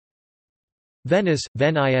Venice,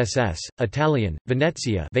 Venice, Italian,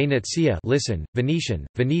 Venezia, Venezia, listen, Venetian,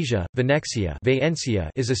 Venetia, Venexia,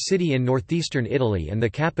 Vaencia is a city in northeastern Italy and the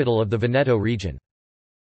capital of the Veneto region.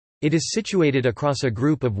 It is situated across a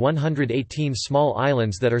group of 118 small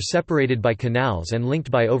islands that are separated by canals and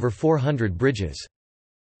linked by over 400 bridges.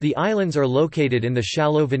 The islands are located in the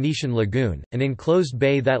shallow Venetian lagoon, an enclosed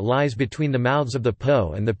bay that lies between the mouths of the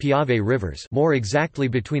Po and the Piave rivers, more exactly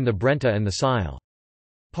between the Brenta and the Sile.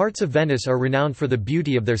 Parts of Venice are renowned for the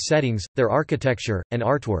beauty of their settings, their architecture, and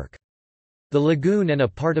artwork. The lagoon and a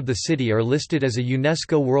part of the city are listed as a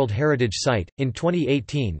UNESCO World Heritage Site. In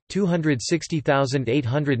 2018,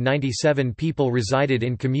 260,897 people resided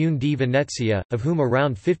in Comune di Venezia, of whom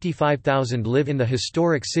around 55,000 live in the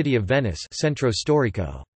historic city of Venice, Centro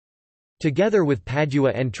Storico. Together with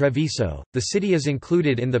Padua and Treviso, the city is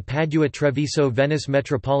included in the Padua-Treviso-Venice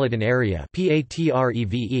metropolitan area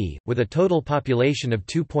 (PATREVE), with a total population of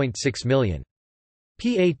 2.6 million.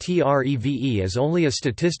 PATREVE is only a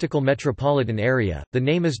statistical metropolitan area. The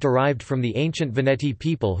name is derived from the ancient Veneti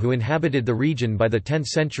people who inhabited the region by the 10th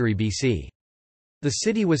century BC. The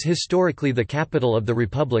city was historically the capital of the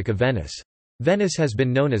Republic of Venice. Venice has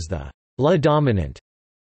been known as the La Dominant,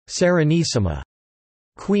 Serenissima,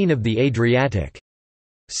 Queen of the Adriatic,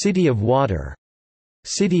 City of Water,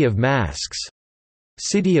 City of Masks,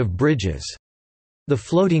 City of Bridges, the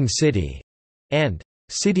Floating City, and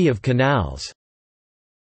City of Canals.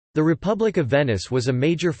 The Republic of Venice was a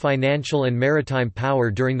major financial and maritime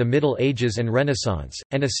power during the Middle Ages and Renaissance,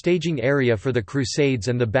 and a staging area for the Crusades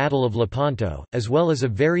and the Battle of Lepanto, as well as a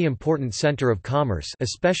very important center of commerce,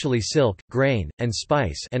 especially silk, grain, and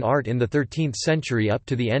spice, and art in the 13th century up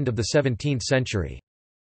to the end of the 17th century.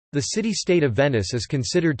 The city-state of Venice is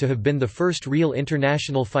considered to have been the first real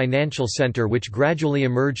international financial center, which gradually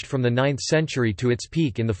emerged from the 9th century to its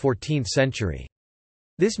peak in the 14th century.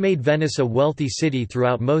 This made Venice a wealthy city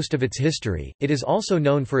throughout most of its history. It is also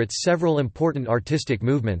known for its several important artistic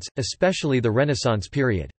movements, especially the Renaissance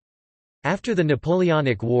period. After the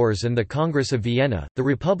Napoleonic Wars and the Congress of Vienna, the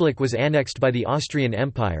Republic was annexed by the Austrian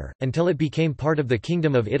Empire, until it became part of the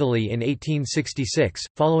Kingdom of Italy in 1866,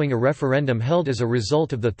 following a referendum held as a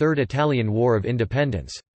result of the Third Italian War of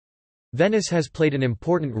Independence. Venice has played an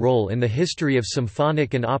important role in the history of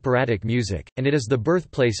symphonic and operatic music, and it is the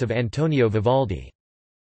birthplace of Antonio Vivaldi.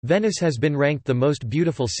 Venice has been ranked the most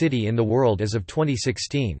beautiful city in the world as of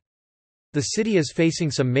 2016. The city is facing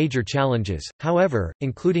some major challenges, however,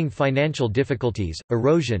 including financial difficulties,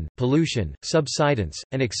 erosion, pollution, subsidence,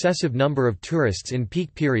 an excessive number of tourists in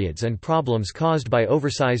peak periods and problems caused by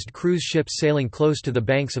oversized cruise ships sailing close to the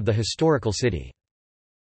banks of the historical city.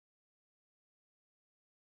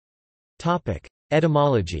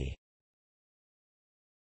 Etymology.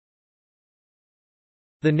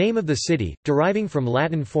 The name of the city, deriving from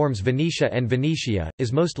Latin forms Venetia and Venetia,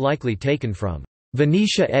 is most likely taken from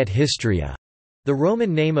Venetia et Histria, the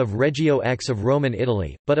Roman name of Regio X of Roman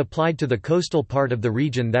Italy, but applied to the coastal part of the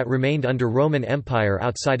region that remained under Roman Empire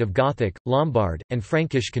outside of Gothic, Lombard, and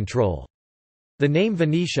Frankish control. The name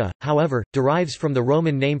Venetia, however, derives from the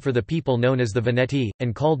Roman name for the people known as the Veneti,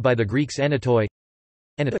 and called by the Greeks Anatoi.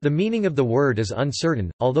 The meaning of the word is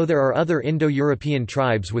uncertain, although there are other Indo-European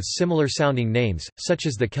tribes with similar-sounding names, such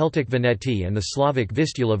as the Celtic Veneti and the Slavic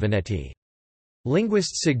Vistula Veneti.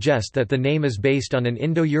 Linguists suggest that the name is based on an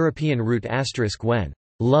Indo-European root *when,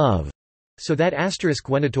 love, so that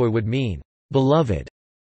 *Venetoi would mean beloved,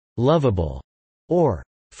 lovable, or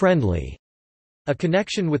friendly. A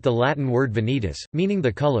connection with the Latin word venetus, meaning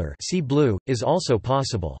the color, see blue, is also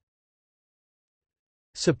possible.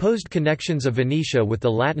 Supposed connections of Venetia with the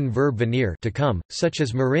Latin verb venire, to come, such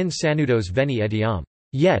as Marin sanudos veni etiam,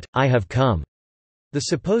 yet, I have come. The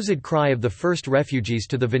supposed cry of the first refugees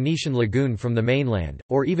to the Venetian lagoon from the mainland,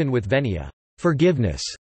 or even with venia, forgiveness,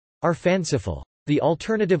 are fanciful. The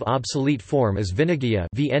alternative obsolete form is Vinigia,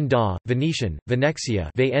 Venetian, Venexia,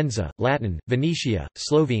 Vaenza, Latin, Venetia,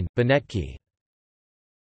 Slovene, Benetki.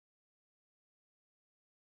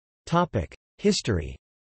 Topic: History.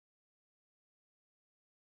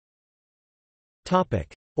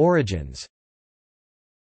 Topic: Origins.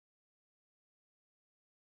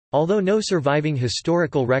 Although no surviving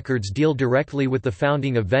historical records deal directly with the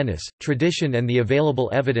founding of Venice, tradition and the available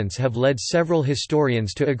evidence have led several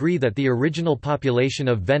historians to agree that the original population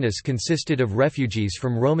of Venice consisted of refugees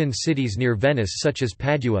from Roman cities near Venice such as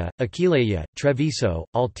Padua, Aquileia, Treviso,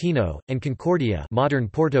 Altino, and Concordia, modern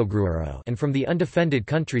Portogruaro, and from the undefended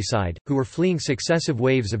countryside, who were fleeing successive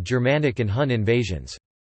waves of Germanic and Hun invasions.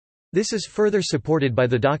 This is further supported by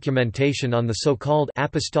the documentation on the so-called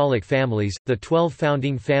apostolic families, the 12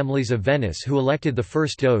 founding families of Venice who elected the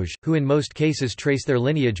first doge, who in most cases trace their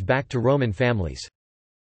lineage back to Roman families.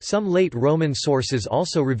 Some late Roman sources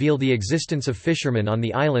also reveal the existence of fishermen on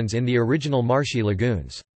the islands in the original marshy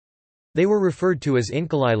lagoons. They were referred to as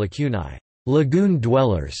Incolae lacunae, lagoon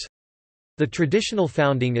dwellers. The traditional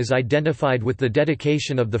founding is identified with the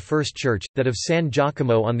dedication of the first church, that of San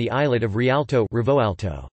Giacomo on the islet of Rialto,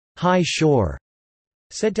 Rivoalto, high shore,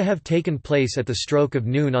 said to have taken place at the stroke of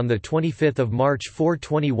noon on 25 March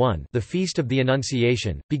 421, the Feast of the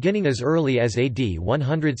Annunciation, beginning as early as AD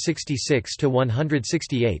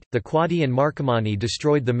 166–168. The Quadi and Marcomanni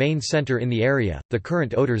destroyed the main centre in the area, the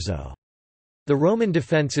current Oderzo. The Roman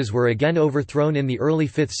defences were again overthrown in the early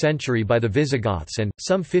 5th century by the Visigoths and,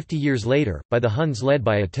 some 50 years later, by the Huns led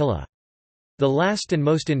by Attila. The last and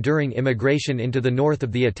most enduring immigration into the north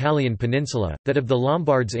of the Italian peninsula, that of the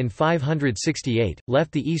Lombards in 568,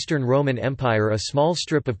 left the Eastern Roman Empire a small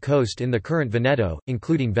strip of coast in the current Veneto,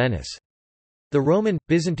 including Venice. The Roman,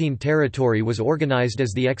 Byzantine territory was organized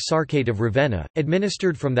as the Exarchate of Ravenna,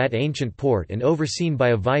 administered from that ancient port and overseen by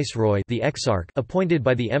a viceroy, the exarch, appointed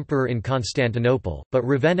by the emperor in Constantinople, but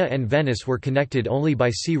Ravenna and Venice were connected only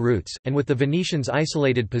by sea routes, and with the Venetians'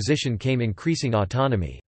 isolated position came increasing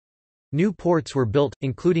autonomy. New ports were built,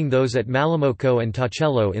 including those at Malamocco and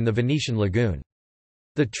Tacello in the Venetian lagoon.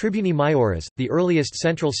 The Tribuni Maiores, the earliest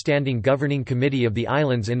central standing governing committee of the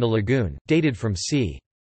islands in the lagoon, dated from c.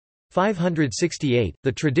 568,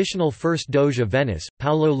 the traditional first doge of Venice,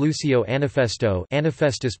 Paolo Lucio Anafesto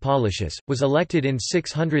Anafestus Paulicius, was elected in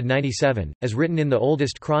 697, as written in the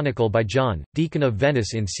oldest chronicle by John, deacon of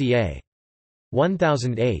Venice in ca.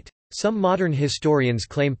 1008. Some modern historians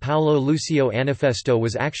claim Paolo Lucio Anafesto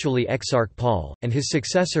was actually Exarch Paul, and his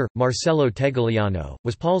successor, Marcello Tegliano,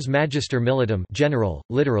 was Paul's Magister Militum general,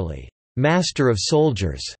 literally, master of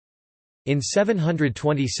soldiers. In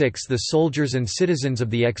 726 the soldiers and citizens of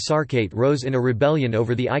the Exarchate rose in a rebellion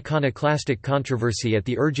over the iconoclastic controversy at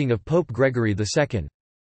the urging of Pope Gregory II.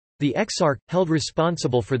 The Exarch, held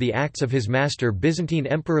responsible for the acts of his master Byzantine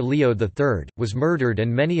Emperor Leo III, was murdered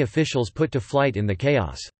and many officials put to flight in the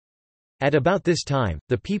chaos. At about this time,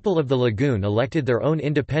 the people of the lagoon elected their own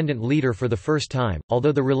independent leader for the first time,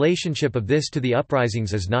 although the relationship of this to the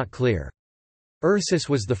uprisings is not clear. Ursus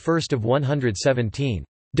was the first of 117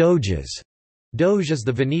 doges. Doge is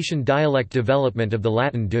the Venetian dialect development of the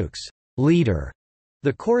Latin dux, leader.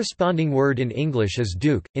 The corresponding word in English is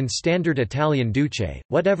duke, in Standard Italian duce.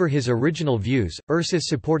 Whatever his original views, Ursus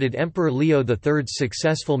supported Emperor Leo III's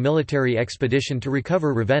successful military expedition to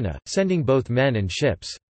recover Ravenna, sending both men and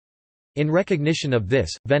ships. In recognition of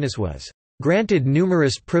this, Venice was granted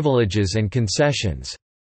numerous privileges and concessions,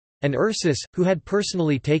 and Ursus, who had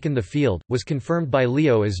personally taken the field, was confirmed by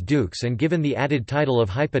Leo as dux and given the added title of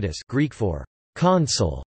Hypatus, Greek for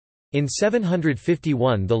consul. In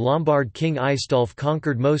 751 the Lombard king Aistulf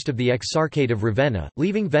conquered most of the Exarchate of Ravenna,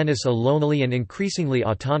 leaving Venice a lonely and increasingly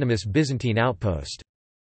autonomous Byzantine outpost.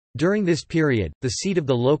 During this period, the seat of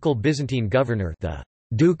the local Byzantine governor, the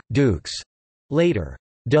duke, dux, later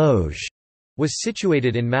doge, was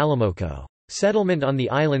situated in Malamocco. Settlement on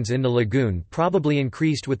the islands in the lagoon probably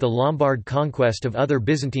increased with the Lombard conquest of other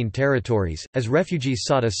Byzantine territories, as refugees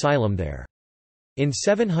sought asylum there. In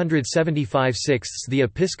 775 the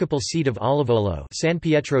episcopal seat of Olivolo, San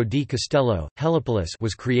Pietro di Castello, Helipolis,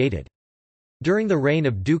 was created. During the reign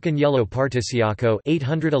of Duke Agnello Particiaco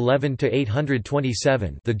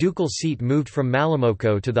 (811–827), the ducal seat moved from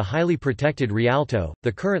Malamocco to the highly protected Rialto,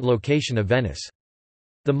 the current location of Venice.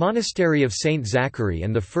 The monastery of Saint Zachary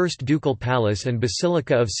and the first ducal palace and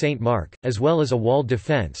basilica of Saint Mark, as well as a walled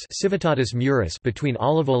defence Civitatis Muris between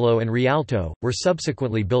Olivolo and Rialto, were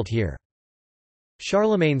subsequently built here.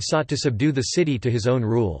 Charlemagne sought to subdue the city to his own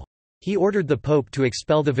rule. He ordered the Pope to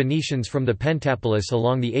expel the Venetians from the Pentapolis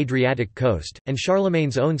along the Adriatic coast, and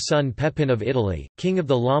Charlemagne's own son Pepin of Italy, king of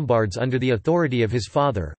the Lombards under the authority of his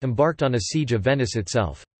father, embarked on a siege of Venice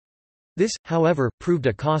itself. This, however, proved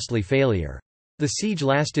a costly failure. The siege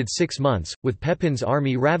lasted 6 months, with Pepin's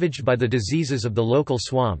army ravaged by the diseases of the local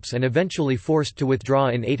swamps and eventually forced to withdraw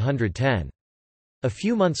in 810. A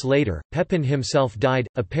few months later, Pepin himself died,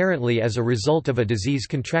 apparently as a result of a disease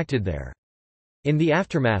contracted there. In the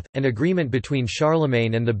aftermath, an agreement between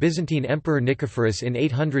Charlemagne and the Byzantine Emperor Nicephorus in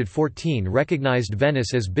 814 recognized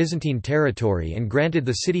Venice as Byzantine territory and granted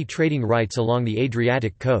the city trading rights along the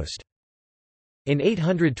Adriatic coast. In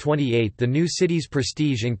 828 the new city's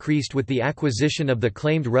prestige increased with the acquisition of the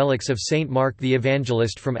claimed relics of Saint Mark the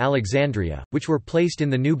Evangelist from Alexandria, which were placed in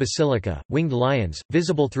the new basilica. Winged lions,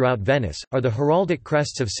 visible throughout Venice, are the heraldic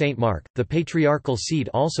crests of Saint Mark. The patriarchal seat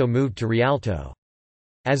also moved to Rialto.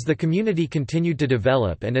 As the community continued to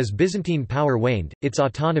develop and as Byzantine power waned, its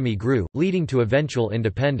autonomy grew, leading to eventual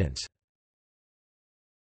independence.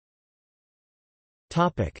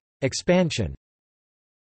 Expansion.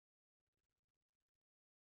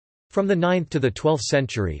 From the 9th to the 12th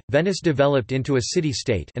century, Venice developed into a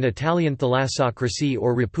city-state, an Italian thalassocracy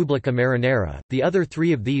or Repubblica Marinara. The other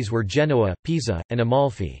three of these were Genoa, Pisa, and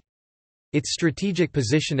Amalfi. Its strategic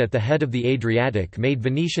position at the head of the Adriatic made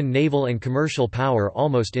Venetian naval and commercial power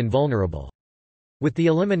almost invulnerable. With the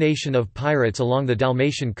elimination of pirates along the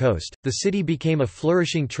Dalmatian coast, the city became a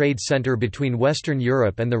flourishing trade center between Western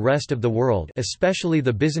Europe and the rest of the world, especially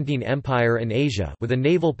the Byzantine Empire and Asia, with a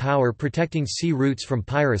naval power protecting sea routes from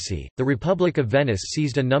piracy. The Republic of Venice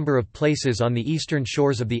seized a number of places on the eastern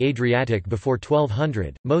shores of the Adriatic before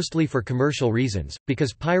 1200, mostly for commercial reasons,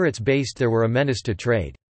 because pirates based there were a menace to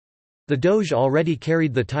trade. The Doge already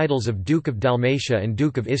carried the titles of Duke of Dalmatia and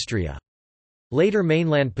Duke of Istria. Later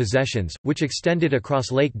mainland possessions, which extended across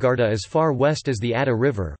Lake Garda as far west as the Adda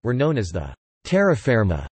River, were known as the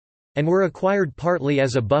terraferma, and were acquired partly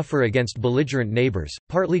as a buffer against belligerent neighbors,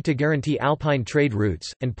 partly to guarantee alpine trade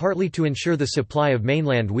routes, and partly to ensure the supply of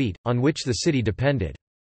mainland wheat, on which the city depended.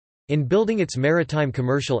 In building its maritime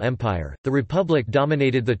commercial empire, the Republic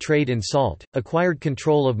dominated the trade in salt, acquired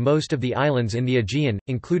control of most of the islands in the Aegean,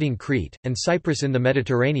 including Crete, and Cyprus in the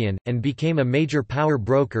Mediterranean, and became a major power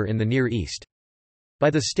broker in the Near East. By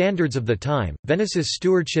the standards of the time, Venice's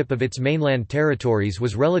stewardship of its mainland territories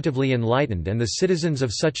was relatively enlightened, and the citizens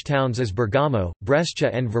of such towns as Bergamo,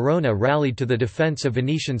 Brescia and Verona rallied to the defense of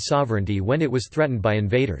Venetian sovereignty when it was threatened by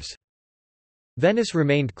invaders. Venice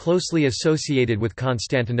remained closely associated with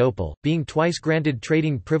Constantinople, being twice granted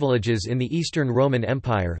trading privileges in the Eastern Roman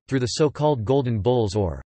Empire, through the so-called Golden Bulls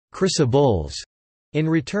or Chrysobulls, in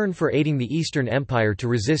return for aiding the Eastern Empire to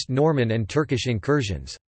resist Norman and Turkish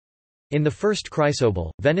incursions. In the first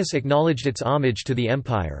chrysobull, Venice acknowledged its homage to the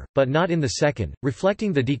empire, but not in the second,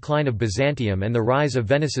 reflecting the decline of Byzantium and the rise of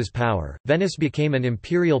Venice's power. Venice became an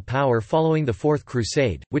imperial power following the Fourth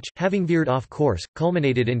Crusade, which, having veered off course,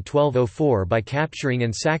 culminated in 1204 by capturing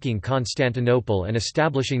and sacking Constantinople and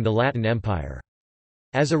establishing the Latin Empire.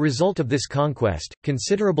 As a result of this conquest,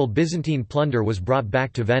 considerable Byzantine plunder was brought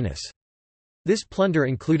back to Venice. This plunder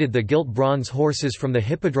included the gilt bronze horses from the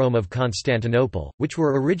Hippodrome of Constantinople, which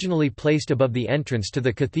were originally placed above the entrance to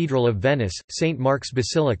the Cathedral of Venice, St. Mark's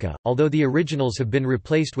Basilica, although the originals have been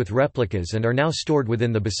replaced with replicas and are now stored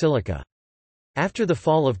within the basilica. After the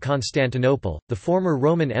fall of Constantinople, the former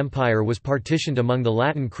Roman Empire was partitioned among the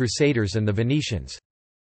Latin Crusaders and the Venetians.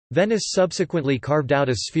 Venice subsequently carved out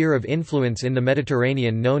a sphere of influence in the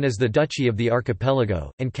Mediterranean known as the Duchy of the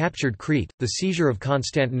Archipelago, and captured Crete. The seizure of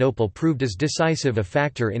Constantinople proved as decisive a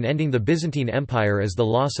factor in ending the Byzantine Empire as the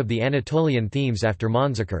loss of the Anatolian themes after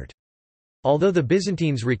Manzikert. Although the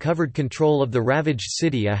Byzantines recovered control of the ravaged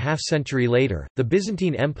city a half-century later, the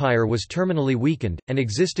Byzantine Empire was terminally weakened, and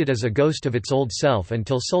existed as a ghost of its old self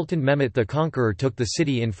until Sultan Mehmet the Conqueror took the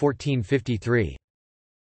city in 1453.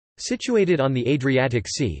 Situated on the Adriatic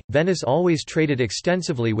Sea, Venice always traded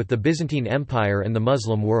extensively with the Byzantine Empire and the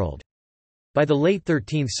Muslim world. By the late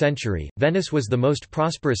 13th century, Venice was the most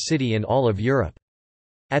prosperous city in all of Europe.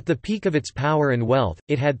 At the peak of its power and wealth,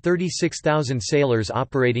 it had 36,000 sailors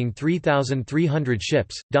operating 3,300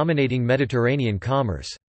 ships, dominating Mediterranean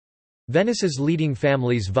commerce. Venice's leading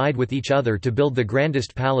families vied with each other to build the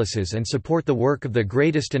grandest palaces and support the work of the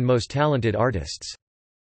greatest and most talented artists.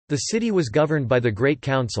 The city was governed by the Great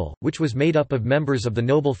Council, which was made up of members of the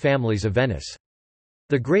noble families of Venice.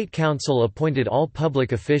 The Great Council appointed all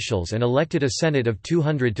public officials and elected a senate of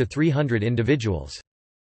 200 to 300 individuals.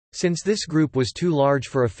 Since this group was too large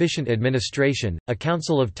for efficient administration, a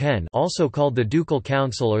council of 10, also called the Ducal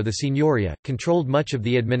Council or the Signoria, controlled much of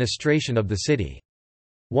the administration of the city.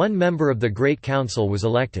 One member of the Great Council was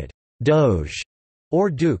elected Doge, or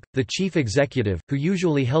Duke, the chief executive, who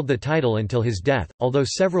usually held the title until his death, although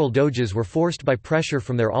several doges were forced by pressure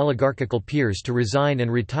from their oligarchical peers to resign and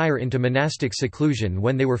retire into monastic seclusion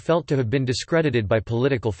when they were felt to have been discredited by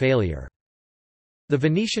political failure. The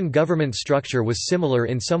Venetian government structure was similar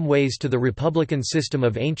in some ways to the republican system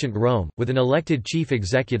of ancient Rome, with an elected chief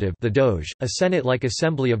executive, the Doge, a senate-like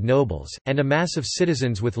assembly of nobles, and a mass of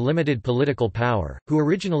citizens with limited political power, who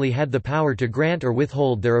originally had the power to grant or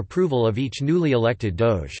withhold their approval of each newly elected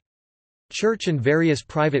Doge. Church and various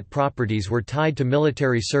private properties were tied to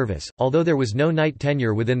military service, although there was no knight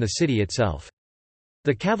tenure within the city itself.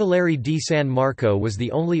 The Cavaliere di San Marco was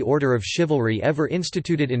the only order of chivalry ever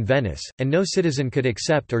instituted in Venice, and no citizen could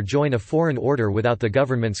accept or join a foreign order without the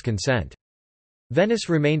government's consent. Venice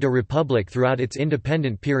remained a republic throughout its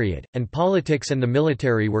independent period, and politics and the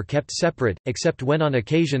military were kept separate, except when on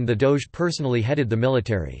occasion the Doge personally headed the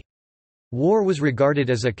military. War was regarded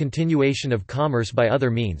as a continuation of commerce by other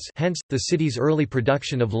means, hence, the city's early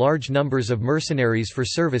production of large numbers of mercenaries for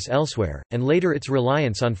service elsewhere, and later its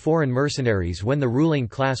reliance on foreign mercenaries when the ruling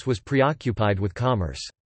class was preoccupied with commerce.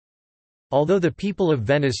 Although the people of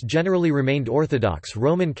Venice generally remained Orthodox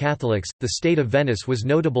Roman Catholics, the state of Venice was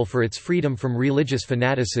notable for its freedom from religious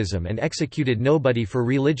fanaticism and executed nobody for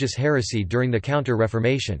religious heresy during the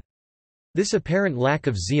Counter-Reformation. This apparent lack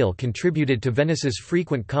of zeal contributed to Venice's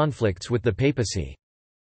frequent conflicts with the papacy.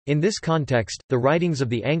 In this context, the writings of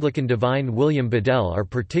the Anglican divine William Bedell are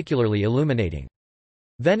particularly illuminating.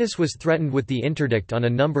 Venice was threatened with the interdict on a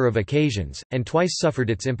number of occasions, and twice suffered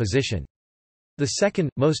its imposition. The second,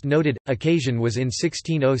 most noted, occasion was in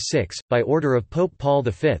 1606, by order of Pope Paul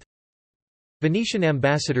V. Venetian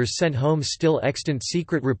ambassadors sent home still extant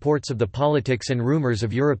secret reports of the politics and rumors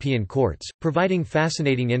of European courts, providing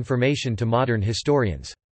fascinating information to modern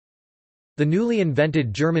historians. The newly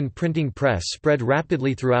invented German printing press spread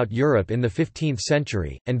rapidly throughout Europe in the 15th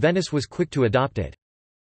century, and Venice was quick to adopt it.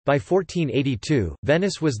 By 1482,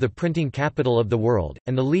 Venice was the printing capital of the world,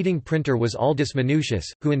 and the leading printer was Aldus Manutius,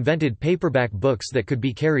 who invented paperback books that could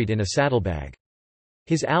be carried in a saddlebag.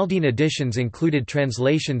 His Aldine editions included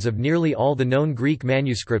translations of nearly all the known Greek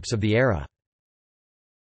manuscripts of the era.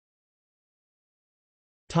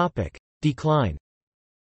 Decline.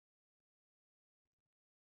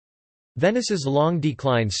 Venice's long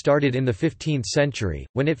decline started in the 15th century,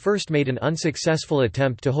 when it first made an unsuccessful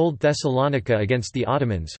attempt to hold Thessalonica against the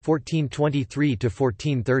Ottomans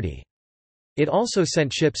 1423–1430. It also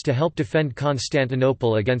sent ships to help defend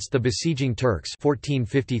Constantinople against the besieging Turks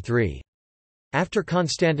 1453. After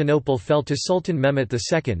Constantinople fell to Sultan Mehmet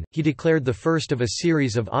II, he declared the first of a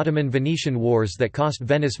series of Ottoman-Venetian wars that cost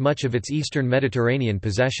Venice much of its eastern Mediterranean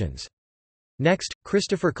possessions. Next,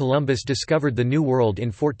 Christopher Columbus discovered the New World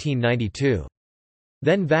in 1492.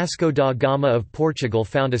 Then Vasco da Gama of Portugal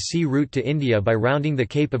found a sea route to India by rounding the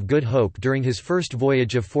Cape of Good Hope during his first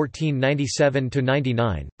voyage of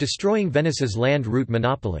 1497–99, destroying Venice's land route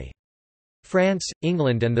monopoly. France,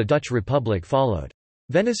 England and the Dutch Republic followed.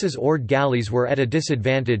 Venice's oared galleys were at a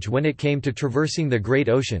disadvantage when it came to traversing the great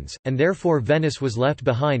oceans, and therefore Venice was left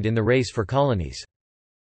behind in the race for colonies.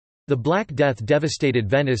 The Black Death devastated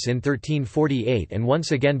Venice in 1348 and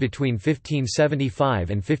once again between 1575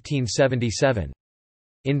 and 1577.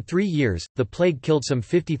 In 3 years, the plague killed some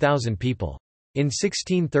 50,000 people. In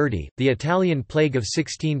 1630, the Italian plague of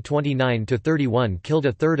 1629–31 killed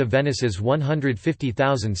a third of Venice's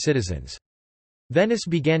 150,000 citizens. Venice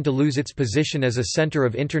began to lose its position as a center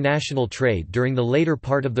of international trade during the later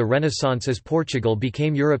part of the Renaissance as Portugal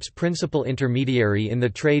became Europe's principal intermediary in the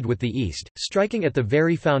trade with the East, striking at the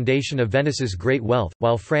very foundation of Venice's great wealth,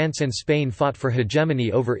 while France and Spain fought for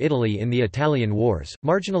hegemony over Italy in the Italian Wars,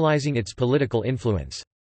 marginalizing its political influence.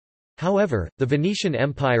 However, the Venetian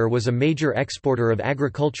Empire was a major exporter of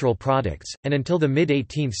agricultural products, and until the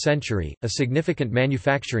mid-18th century, a significant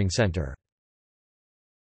manufacturing center.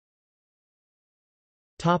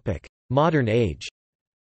 Modern age.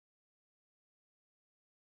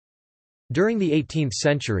 During the 18th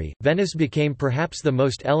century, Venice became perhaps the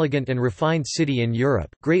most elegant and refined city in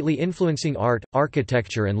Europe, greatly influencing art,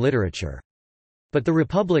 architecture and literature. But the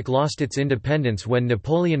Republic lost its independence when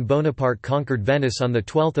Napoleon Bonaparte conquered Venice on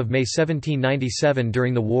 12 May 1797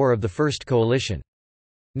 during the War of the First Coalition.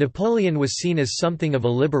 Napoleon was seen as something of a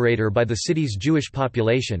liberator by the city's Jewish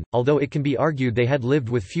population, although it can be argued they had lived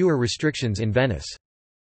with fewer restrictions in Venice.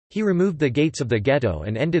 He removed the gates of the ghetto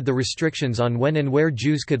and ended the restrictions on when and where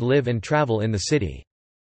Jews could live and travel in the city.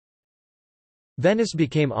 Venice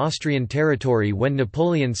became Austrian territory when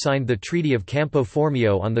Napoleon signed the Treaty of Campo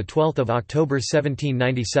Formio on 12 October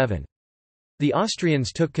 1797. The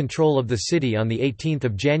Austrians took control of the city on 18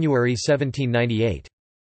 January 1798.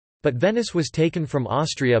 But Venice was taken from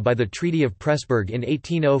Austria by the Treaty of Pressburg in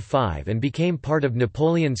 1805 and became part of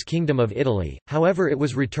Napoleon's Kingdom of Italy. However, it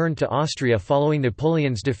was returned to Austria following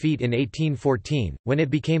Napoleon's defeat in 1814, when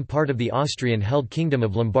it became part of the Austrian-held Kingdom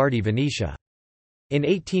of Lombardy-Venetia. In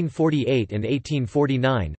 1848 and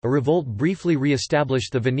 1849, a revolt briefly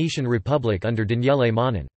re-established the Venetian Republic under Daniele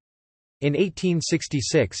Manin. In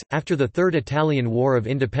 1866, after the Third Italian War of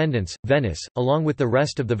Independence, Venice, along with the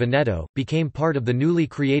rest of the Veneto, became part of the newly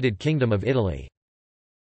created Kingdom of Italy.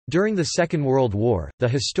 During the Second World War, the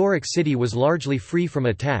historic city was largely free from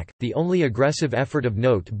attack, the only aggressive effort of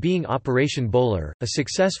note being Operation Bowler, a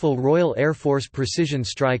successful Royal Air Force precision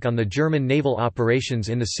strike on the German naval operations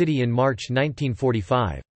in the city in March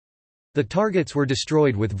 1945. The targets were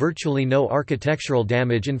destroyed with virtually no architectural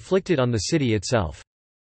damage inflicted on the city itself.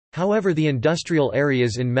 However, the industrial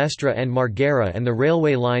areas in Mestre and Marghera and the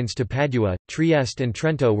railway lines to Padua, Trieste and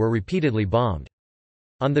Trento were repeatedly bombed.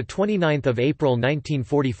 On 29 April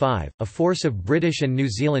 1945, a force of British and New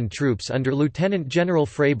Zealand troops under Lieutenant General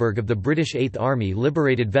Freyberg of the British Eighth Army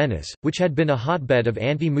liberated Venice, which had been a hotbed of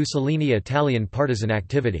anti-Mussolini Italian partisan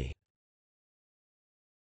activity.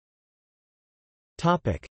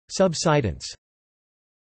 Subsidence.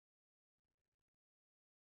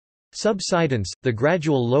 Subsidence, the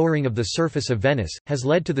gradual lowering of the surface of Venice, has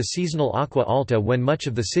led to the seasonal acqua alta when much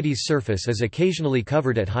of the city's surface is occasionally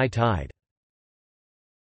covered at high tide.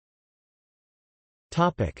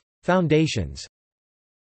 Foundations.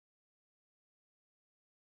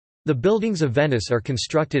 The buildings of Venice are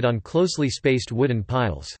constructed on closely spaced wooden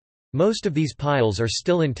piles. Most of these piles are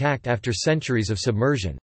still intact after centuries of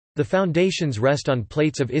submersion. The foundations rest on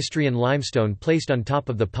plates of Istrian limestone placed on top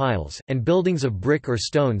of the piles, and buildings of brick or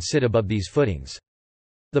stone sit above these footings.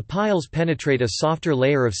 The piles penetrate a softer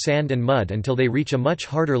layer of sand and mud until they reach a much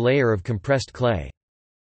harder layer of compressed clay.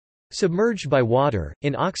 Submerged by water,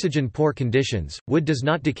 in oxygen-poor conditions, wood does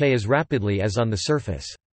not decay as rapidly as on the surface.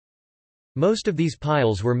 Most of these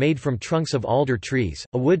piles were made from trunks of alder trees,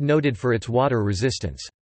 a wood noted for its water resistance.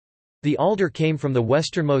 The alder came from the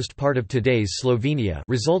westernmost part of today's Slovenia,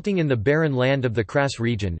 resulting in the barren land of the Kras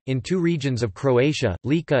region, in two regions of Croatia,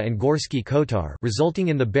 Lika and Gorski Kotar, resulting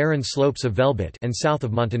in the barren slopes of Velebit, and south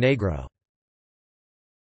of Montenegro.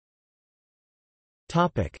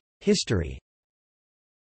 History.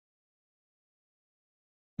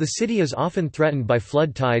 The city is often threatened by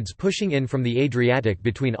flood tides pushing in from the Adriatic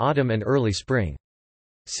between autumn and early spring.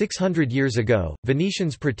 600 years ago,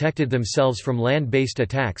 Venetians protected themselves from land-based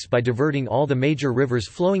attacks by diverting all the major rivers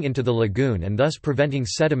flowing into the lagoon and thus preventing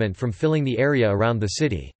sediment from filling the area around the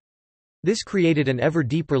city. This created an ever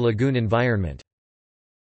deeper lagoon environment.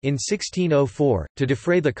 In 1604, to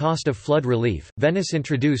defray the cost of flood relief, Venice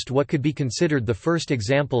introduced what could be considered the first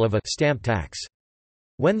example of a stamp tax.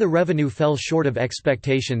 When the revenue fell short of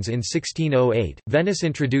expectations in 1608, Venice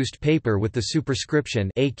introduced paper with the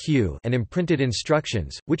superscription AQ and imprinted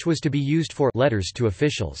instructions, which was to be used for letters to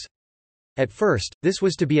officials. At first, this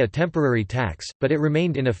was to be a temporary tax, but it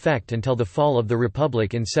remained in effect until the fall of the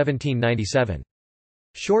Republic in 1797.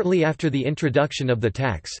 Shortly after the introduction of the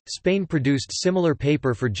tax, Spain produced similar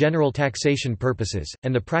paper for general taxation purposes,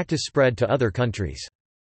 and the practice spread to other countries.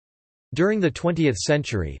 During the 20th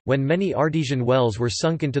century, when many artesian wells were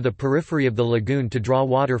sunk into the periphery of the lagoon to draw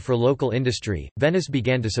water for local industry, Venice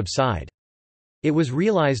began to subside. It was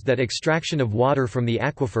realized that extraction of water from the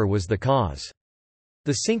aquifer was the cause.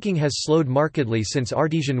 The sinking has slowed markedly since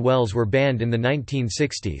artesian wells were banned in the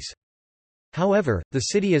 1960s. However, the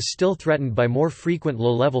city is still threatened by more frequent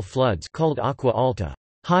low-level floods called acqua alta,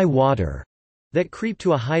 high water, that creep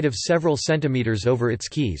to a height of several centimeters over its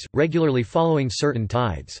quays, regularly following certain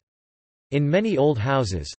tides. In many old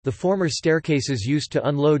houses, the former staircases used to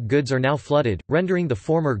unload goods are now flooded, rendering the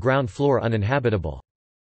former ground floor uninhabitable.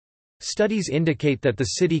 Studies indicate that the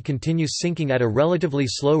city continues sinking at a relatively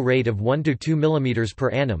slow rate of 1 to 2 mm per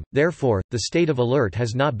annum, therefore, the state of alert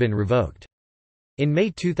has not been revoked. In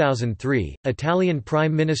May 2003, Italian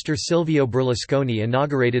Prime Minister Silvio Berlusconi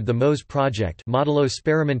inaugurated the MOSE project, Modello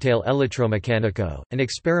Sperimentale Elettromeccanico, an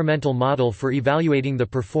experimental model for evaluating the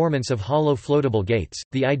performance of hollow floatable gates.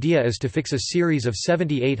 The idea is to fix a series of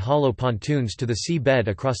 78 hollow pontoons to the sea bed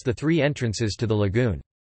across the three entrances to the lagoon.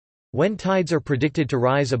 When tides are predicted to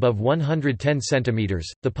rise above 110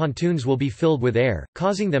 centimeters, the pontoons will be filled with air,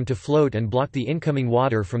 causing them to float and block the incoming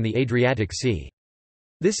water from the Adriatic Sea.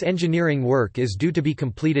 This engineering work is due to be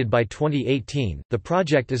completed by 2018. The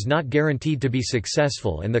project is not guaranteed to be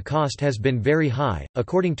successful and the cost has been very high,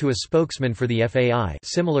 according to a spokesman for the FAI,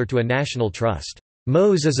 similar to a national trust.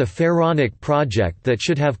 MOSE is a pharaonic project that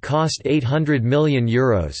should have cost €800 million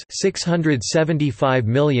 £675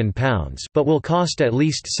 million but will cost at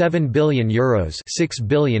least €7 billion €6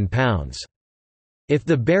 billion. If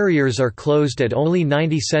the barriers are closed at only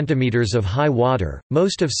 90 centimeters of high water,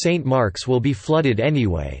 most of St. Mark's will be flooded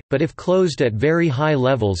anyway, but if closed at very high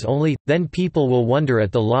levels only, then people will wonder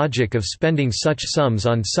at the logic of spending such sums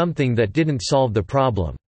on something that didn't solve the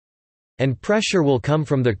problem. And pressure will come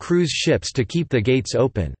from the cruise ships to keep the gates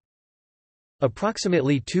open.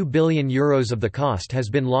 Approximately €2 billion of the cost has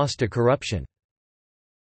been lost to corruption.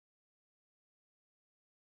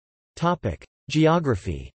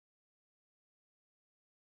 Geography.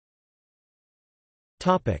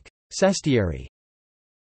 Sestieri.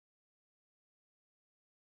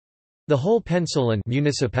 The whole Pennsylvania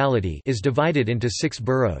municipality is divided into 6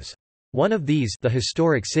 boroughs. One of these, the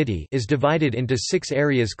historic city, is divided into 6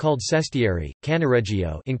 areas called Sestieri: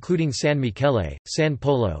 Cannaregio, including San Michele, San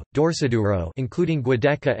Polo; Dorsoduro, including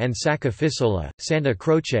Giudecca and Sacca Fissola; Santa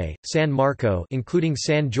Croce, San Marco, including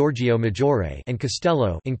San Giorgio Maggiore, and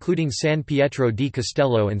Castello, including San Pietro di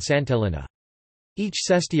Castello and Sant'Elena. Each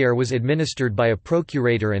sestiere was administered by a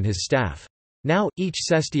procurator and his staff. Now, each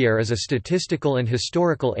sestiere is a statistical and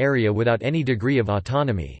historical area without any degree of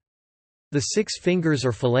autonomy. The 6 fingers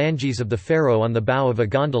or phalanges of the pharaoh on the bow of a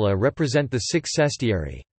gondola represent the 6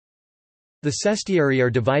 sestieri. The sestieri are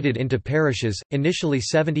divided into parishes, initially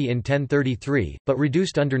 70 in 1033, but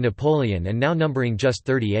reduced under Napoleon and now numbering just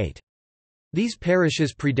 38. These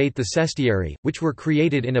parishes predate the sestieri, which were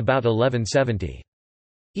created in about 1170.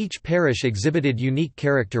 Each parish exhibited unique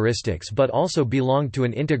characteristics but also belonged to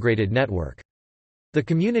an integrated network. The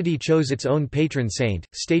community chose its own patron saint,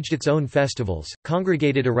 staged its own festivals,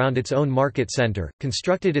 congregated around its own market center,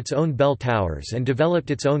 constructed its own bell towers, and developed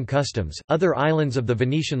its own customs. Other islands of the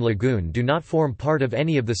Venetian lagoon do not form part of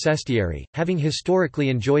any of the sestieri, having historically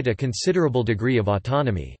enjoyed a considerable degree of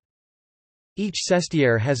autonomy. Each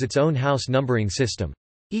sestiere has its own house numbering system.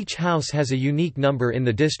 Each house has a unique number in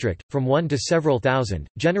the district, from 1 to several thousand,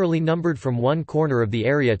 generally numbered from one corner of the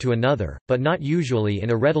area to another, but not usually in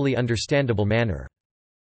a readily understandable manner.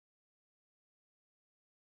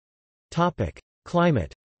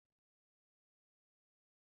 Climate.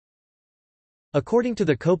 According to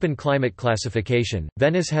the Köppen climate classification,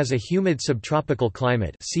 Venice has a humid subtropical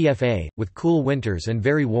climate (CFA), with cool winters and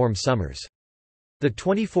very warm summers. The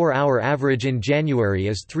 24-hour average in January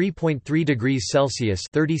is 3.3 degrees Celsius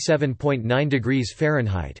 (37.9 degrees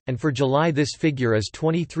Fahrenheit), and for July this figure is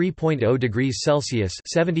 23.0 degrees Celsius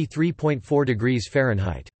 (73.4 degrees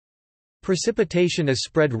Fahrenheit). Precipitation is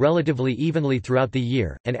spread relatively evenly throughout the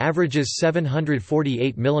year, and averages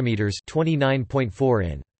 748 mm (29.4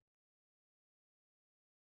 in).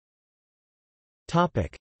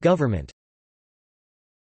 Government.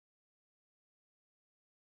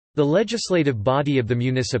 The legislative body of the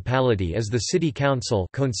municipality is the City Council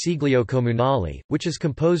Consiglio Comunale, which is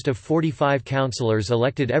composed of 45 councillors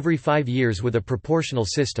elected every 5 years with a proportional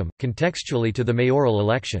system, contextually to the mayoral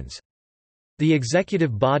elections. The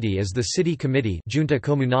executive body is the City Committee Giunta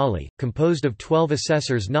Comunale, composed of 12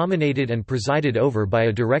 assessors nominated and presided over by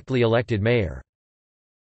a directly elected mayor.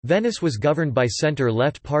 Venice was governed by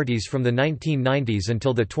center-left parties from the 1990s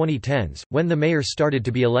until the 2010s, when the mayor started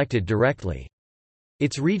to be elected directly.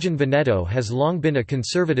 Its region Veneto has long been a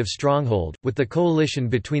conservative stronghold, with the coalition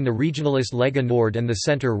between the regionalist Lega Nord and the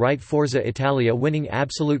centre-right Forza Italia winning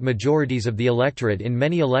absolute majorities of the electorate in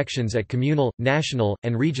many elections at communal, national,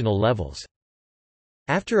 and regional levels.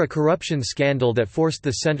 After a corruption scandal that forced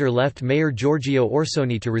the center-left mayor Giorgio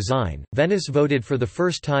Orsoni to resign, Venice voted for the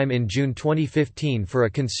first time in June 2015 for a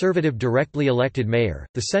conservative directly elected mayor.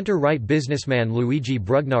 The center-right businessman Luigi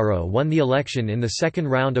Brugnaro won the election in the second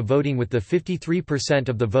round of voting with the 53%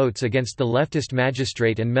 of the votes against the leftist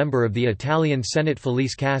magistrate and member of the Italian Senate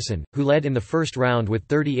Felice Casson, who led in the first round with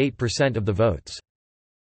 38% of the votes.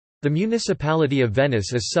 The municipality of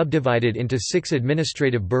Venice is subdivided into 6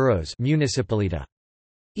 administrative boroughs municipalita.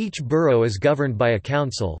 Each borough is governed by a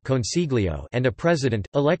council consiglio and a president,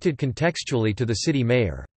 elected contextually to the city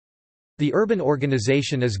mayor. The urban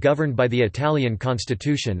organization is governed by the Italian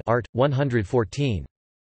Constitution Art. 114.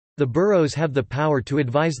 The boroughs have the power to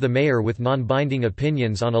advise the mayor with non-binding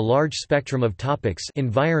opinions on a large spectrum of topics: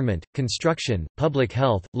 environment, construction, public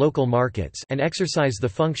health, local markets, and exercise the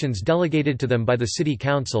functions delegated to them by the city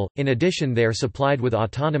council. In addition, they are supplied with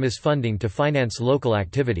autonomous funding to finance local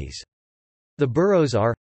activities. The boroughs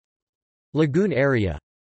are: Lagoon area,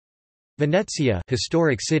 Venezia,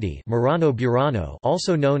 historic city, Murano Burano,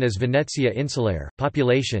 also known as Venezia Insulare,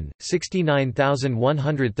 population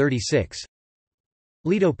 69,136.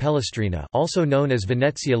 Lido Pellestrina, also known as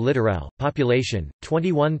Venezia Litorale, population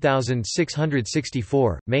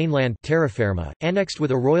 21,664, mainland terraferma, annexed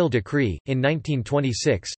with a royal decree in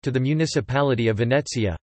 1926 to the municipality of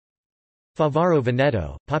Venezia. Favaro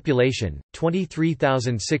Veneto, population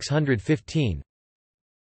 23,615.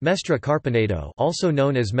 Mestre Carpenedo, also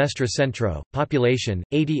known as Mestre Centro, population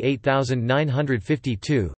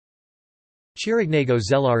 88,952. Chirignago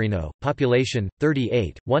Zellarino, population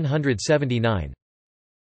 38,179.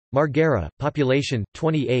 Marghera, population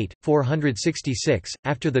 28,466.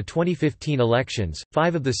 After the 2015 elections,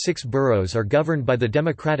 5 of the 6 boroughs are governed by the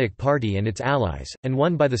Democratic Party and its allies, and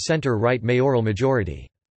 1 by the center-right mayoral majority.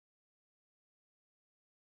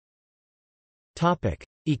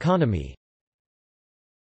 Economy.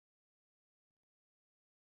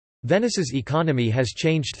 Venice's economy has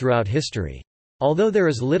changed throughout history. Although there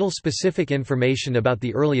is little specific information about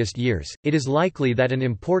the earliest years, it is likely that an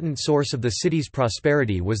important source of the city's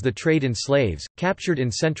prosperity was the trade in slaves, captured in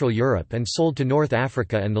Central Europe and sold to North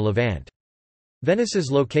Africa and the Levant.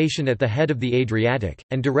 Venice's location at the head of the Adriatic,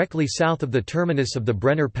 and directly south of the terminus of the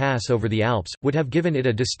Brenner Pass over the Alps, would have given it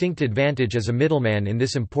a distinct advantage as a middleman in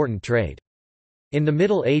this important trade. In the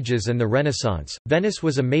Middle Ages and the Renaissance, Venice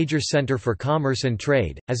was a major center for commerce and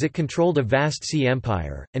trade, as it controlled a vast sea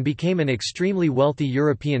empire, and became an extremely wealthy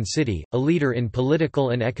European city, a leader in political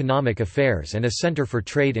and economic affairs and a center for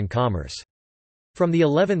trade and commerce. From the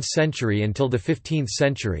 11th century until the 15th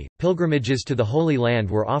century, pilgrimages to the Holy Land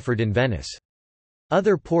were offered in Venice.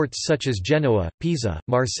 Other ports such as Genoa, Pisa,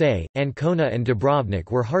 Marseille, Ancona and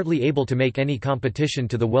Dubrovnik were hardly able to make any competition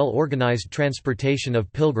to the well-organized transportation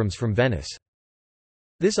of pilgrims from Venice.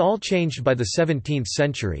 This all changed by the 17th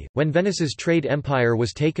century, when Venice's trade empire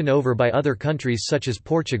was taken over by other countries such as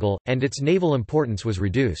Portugal, and its naval importance was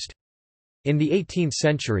reduced. In the 18th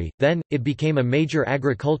century, then, it became a major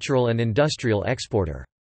agricultural and industrial exporter.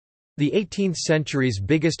 The 18th century's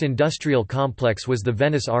biggest industrial complex was the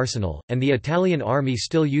Venice Arsenal, and the Italian army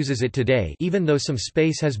still uses it today, even though some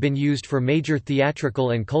space has been used for major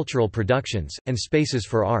theatrical and cultural productions, and spaces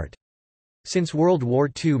for art. Since World War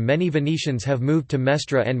II, many Venetians have moved to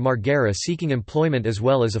Mestre and Marghera seeking employment as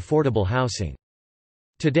well as affordable housing.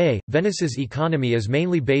 Today, Venice's economy is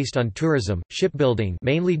mainly based on tourism, shipbuilding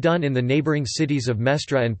mainly done in the neighboring cities of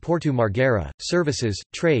Mestre and Porto Marghera, services,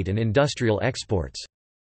 trade and industrial exports.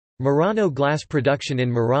 Murano glass production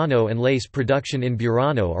in Murano and lace production in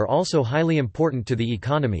Burano are also highly important to the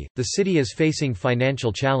economy. The city is facing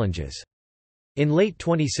financial challenges. In late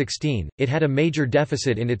 2016, it had a major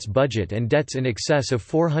deficit in its budget and debts in excess of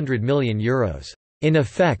 €400 million. In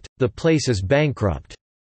effect, the place is bankrupt,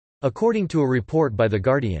 according to a report by The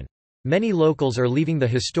Guardian. Many locals are leaving the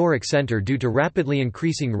historic center due to rapidly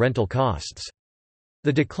increasing rental costs.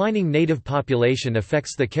 The declining native population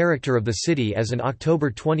affects the character of the city, as an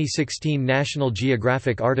October 2016 National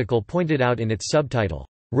Geographic article pointed out in its subtitle,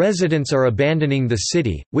 "Residents are abandoning the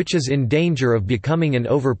city, which is in danger of becoming an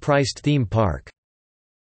overpriced theme park."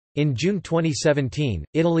 In June 2017,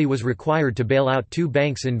 Italy was required to bail out two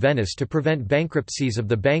banks in Venice to prevent bankruptcies of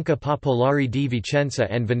the Banca Popolare di Vicenza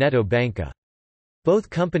and Veneto Banca. Both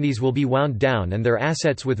companies will be wound down and their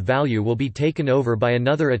assets with value will be taken over by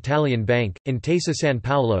another Italian bank, Intesa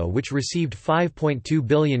Sanpaolo, which received €5.2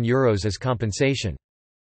 billion as compensation.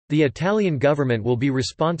 The Italian government will be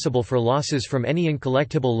responsible for losses from any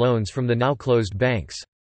uncollectible loans from the now closed banks.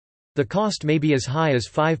 The cost may be as high as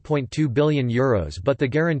 €5.2 billion, but the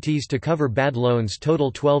guarantees to cover bad loans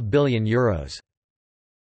total €12 billion.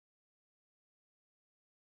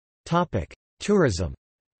 Tourism.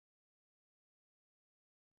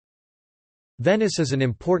 Venice is an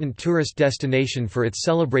important tourist destination for its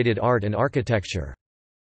celebrated art and architecture.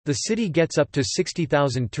 The city gets up to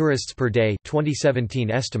 60,000 tourists per day 2017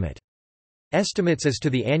 estimate. Estimates as to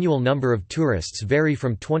the annual number of tourists vary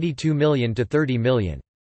from 22 million to 30 million.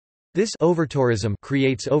 This overtourism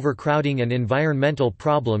creates overcrowding and environmental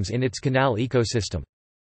problems in its canal ecosystem.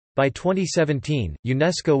 By 2017,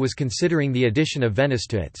 UNESCO was considering the addition of Venice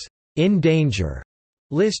to its "in danger"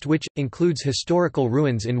 list, which includes historical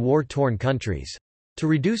ruins in war-torn countries. To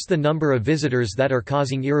reduce the number of visitors that are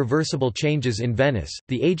causing irreversible changes in Venice,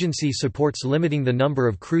 the agency supports limiting the number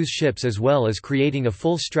of cruise ships as well as creating a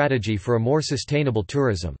full strategy for a more sustainable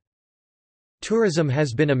tourism. Tourism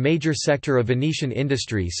has been a major sector of Venetian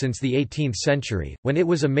industry since the 18th century, when it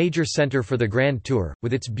was a major center for the Grand Tour,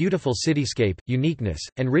 with its beautiful cityscape, uniqueness,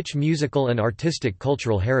 and rich musical and artistic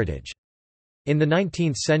cultural heritage. In the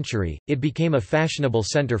 19th century, it became a fashionable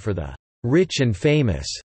center for the rich and famous,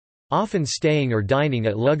 often staying or dining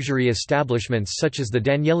at luxury establishments such as the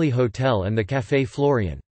Danieli Hotel and the Café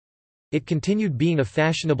Florian. It continued being a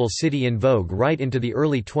fashionable city in vogue right into the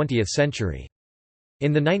early 20th century.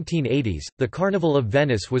 In the 1980s, the Carnival of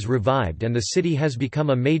Venice was revived and the city has become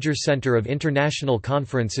a major center of international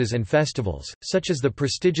conferences and festivals, such as the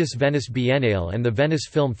prestigious Venice Biennale and the Venice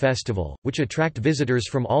Film Festival, which attract visitors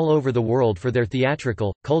from all over the world for their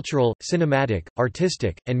theatrical, cultural, cinematic,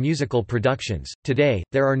 artistic, and musical productions. Today,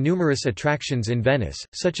 there are numerous attractions in Venice,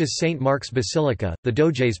 such as St. Mark's Basilica, the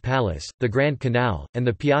Doge's Palace, the Grand Canal, and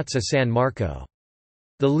the Piazza San Marco.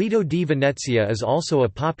 The Lido di Venezia is also a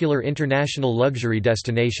popular international luxury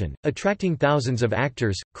destination, attracting thousands of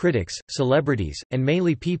actors, critics, celebrities, and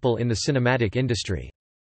mainly people in the cinematic industry.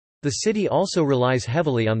 The city also relies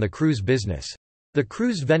heavily on the cruise business. The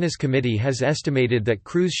Cruise Venice Committee has estimated that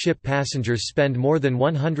cruise ship passengers spend more than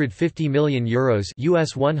 €150 million US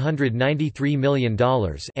 $193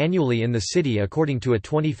 million annually in the city according to a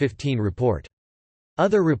 2015 report.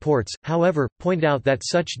 Other reports, however, point out that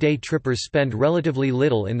such day trippers spend relatively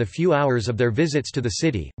little in the few hours of their visits to the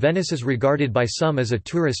city. Venice is regarded by some as a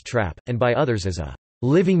tourist trap, and by others as a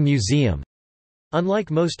living museum.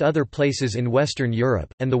 Unlike most other places in Western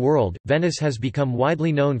Europe, and the world, Venice has become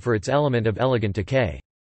widely known for its element of elegant decay.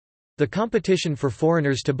 The competition for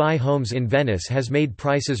foreigners to buy homes in Venice has made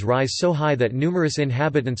prices rise so high that numerous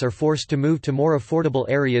inhabitants are forced to move to more affordable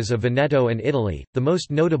areas of Veneto and Italy, the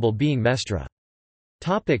most notable being Mestre.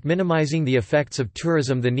 Minimizing the effects of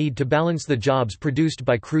tourism. The need to balance the jobs produced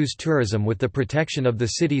by cruise tourism with the protection of the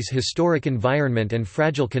city's historic environment and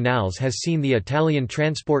fragile canals has seen the Italian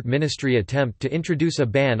Transport Ministry attempt to introduce a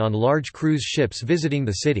ban on large cruise ships visiting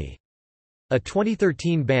the city. A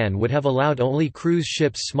 2013 ban would have allowed only cruise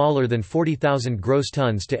ships smaller than 40,000 gross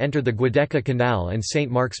tons to enter the Giudecca Canal and St.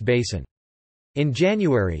 Mark's Basin. In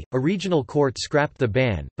January, a regional court scrapped the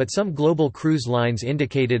ban, but some global cruise lines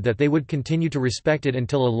indicated that they would continue to respect it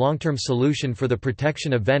until a long-term solution for the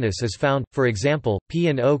protection of Venice is found. For example,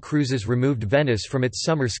 P&O Cruises removed Venice from its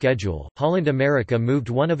summer schedule. Holland America moved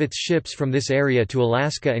one of its ships from this area to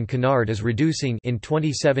Alaska, and Cunard is reducing in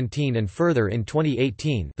 2017 and further in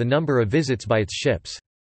 2018 the number of visits by its ships.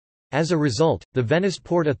 As a result, the Venice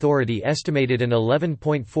Port Authority estimated an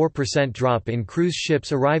 11.4% drop in cruise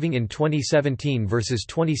ships arriving in 2017 versus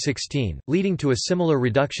 2016, leading to a similar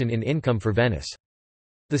reduction in income for Venice.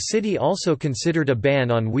 The city also considered a ban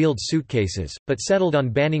on wheeled suitcases, but settled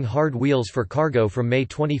on banning hard wheels for cargo from May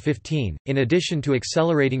 2015, in addition to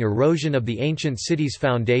accelerating erosion of the ancient city's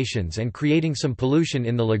foundations and creating some pollution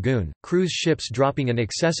in the lagoon. Cruise ships dropping an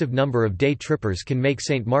excessive number of day trippers can make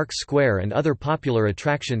St. Mark's Square and other popular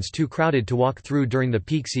attractions too crowded to walk through during the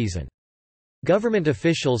peak season. Government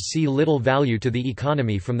officials see little value to the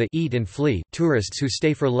economy from the eat and flee tourists who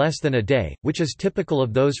stay for less than a day, which is typical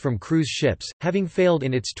of those from cruise ships. Having failed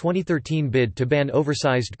in its 2013 bid to ban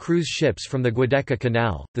oversized cruise ships from the Giudecca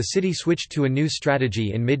Canal, the city switched to a new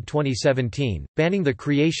strategy in mid-2017, banning the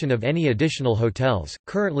creation of any additional hotels.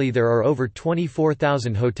 Currently there are over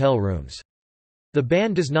 24,000 hotel rooms. The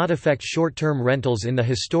ban does not affect short-term rentals in the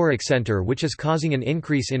historic center, which is causing an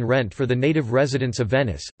increase in rent for the native residents of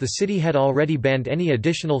Venice. The city had already banned any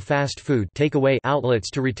additional fast food takeaway outlets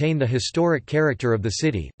to retain the historic character of the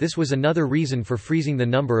city. This was another reason for freezing the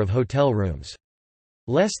number of hotel rooms.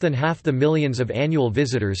 Less than half the millions of annual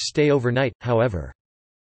visitors stay overnight, however.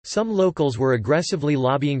 Some locals were aggressively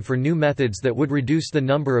lobbying for new methods that would reduce the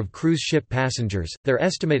number of cruise ship passengers. Their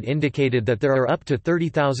estimate indicated that there are up to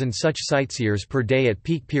 30,000 such sightseers per day at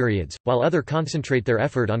peak periods, while others concentrate their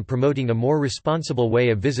effort on promoting a more responsible way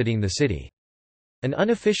of visiting the city. An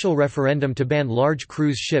unofficial referendum to ban large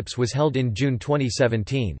cruise ships was held in June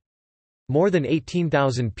 2017. More than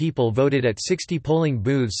 18,000 people voted at 60 polling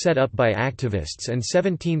booths set up by activists, and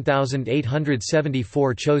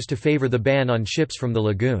 17,874 chose to favor the ban on ships from the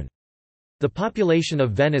lagoon. The population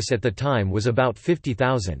of Venice at the time was about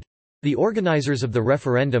 50,000. The organizers of the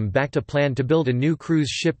referendum backed a plan to build a new cruise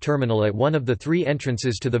ship terminal at one of the three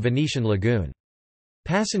entrances to the Venetian lagoon.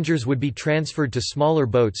 Passengers would be transferred to smaller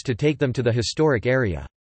boats to take them to the historic area.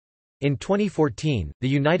 In 2014, the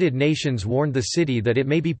United Nations warned the city that it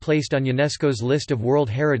may be placed on UNESCO's list of World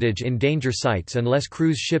Heritage in Danger Sites unless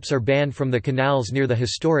cruise ships are banned from the canals near the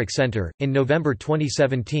historic center. In November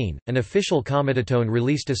 2017, an official Comitatone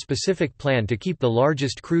released a specific plan to keep the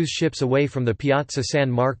largest cruise ships away from the Piazza San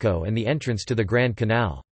Marco and the entrance to the Grand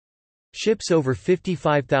Canal. Ships over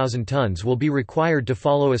 55,000 tons will be required to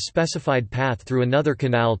follow a specified path through another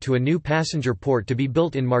canal to a new passenger port to be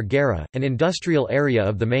built in Marghera, an industrial area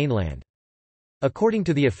of the mainland. According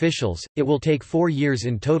to the officials, it will take 4 years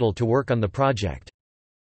in total to work on the project.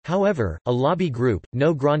 However, a lobby group,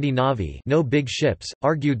 No Grandi Navi, No Big Ships,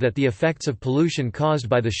 argued that the effects of pollution caused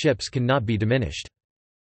by the ships cannot be diminished.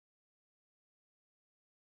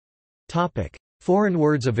 Foreign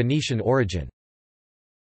words of Venetian origin.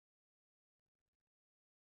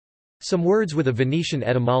 Some words with a Venetian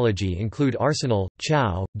etymology include arsenal,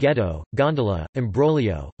 ciao, ghetto, gondola,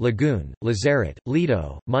 imbroglio, lagoon, lazaret,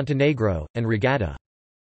 lido, Montenegro, and regatta.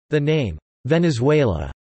 The name,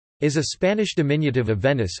 Venezuela, is a Spanish diminutive of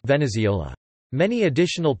Venice, Venezuela. Many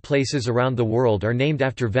additional places around the world are named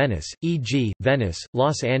after Venice, e.g., Venice,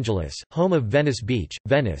 Los Angeles, home of Venice Beach,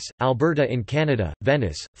 Venice, Alberta in Canada,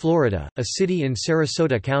 Venice, Florida, a city in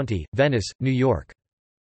Sarasota County, Venice, New York.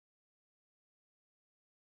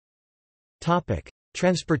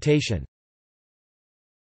 Transportation.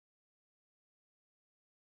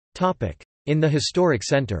 In the historic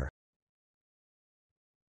center.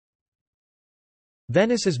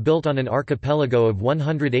 Venice is built on an archipelago of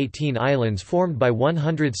 118 islands formed by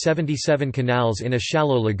 177 canals in a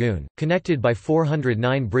shallow lagoon, connected by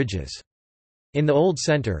 409 bridges. In the old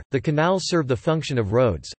center, the canals serve the function of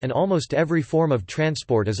roads, and almost every form of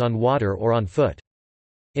transport is on water or on foot.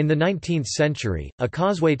 In the 19th century, a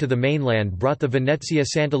causeway to the mainland brought the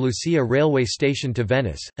Venezia-Santa Lucia railway station to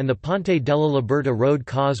Venice, and the Ponte della Liberta road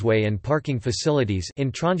causeway and parking facilities in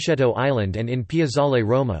Tronchetto Island and in Piazzale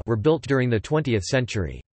Roma were built during the 20th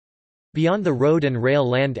century. Beyond the road and rail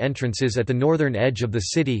land entrances at the northern edge of the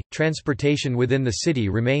city, transportation within the city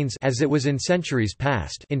remains, as it was in centuries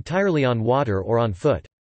past, entirely on water or on foot.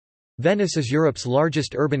 Venice is Europe's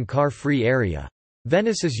largest urban car-free area.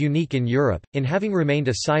 Venice is unique in Europe, in having remained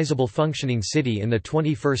a sizable functioning city in the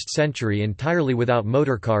 21st century entirely without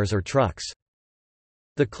motorcars or trucks.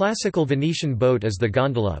 The classical Venetian boat is the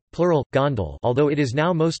gondola, plural, gondole, although it is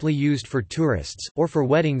now mostly used for tourists, or for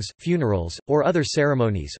weddings, funerals, or other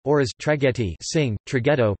ceremonies, or as traghetti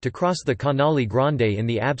traghetto to cross the Canale Grande in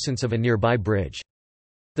the absence of a nearby bridge.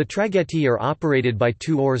 The traghetti are operated by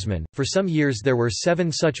 2 oarsmen. For some years there were 7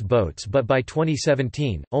 such boats, but by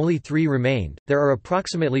 2017, only 3 remained. There are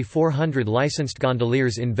approximately 400 licensed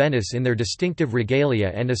gondoliers in Venice in their distinctive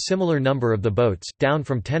regalia and a similar number of the boats, down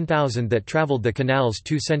from 10,000 that traveled the canals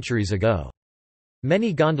 2 centuries ago.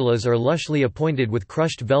 Many gondolas are lushly appointed with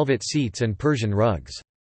crushed velvet seats and Persian rugs.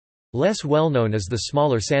 Less well known is the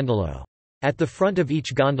smaller sandalo. At the front of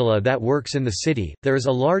each gondola that works in the city, there is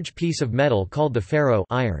a large piece of metal called the ferro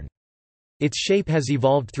iron. Its shape has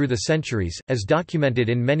evolved through the centuries, as documented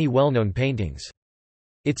in many well-known paintings.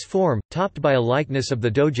 Its form, topped by a likeness of the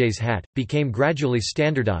doge's hat, became gradually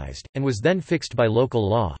standardized, and was then fixed by local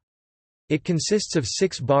law. It consists of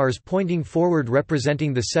 6 bars pointing forward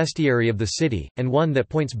representing the sestieri of the city, and 1 that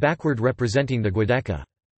points backward representing the Giudecca.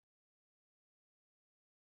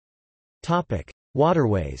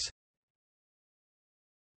 Waterways.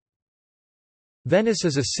 Venice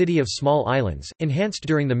is a city of small islands, enhanced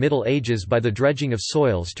during the Middle Ages by the dredging of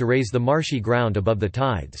soils to raise the marshy ground above the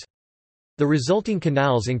tides. The resulting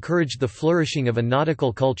canals encouraged the flourishing of a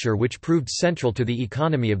nautical culture which proved central to the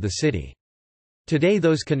economy of the city. Today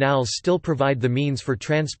those canals still provide the means for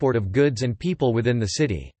transport of goods and people within the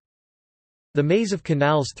city. The maze of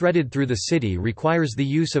canals threaded through the city requires the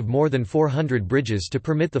use of more than 400 bridges to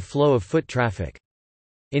permit the flow of foot traffic.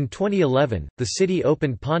 In 2011, the city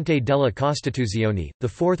opened Ponte della Costituzione, the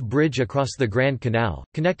 4th bridge across the Grand Canal,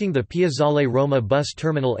 connecting the Piazzale Roma bus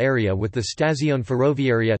terminal area with the Stazione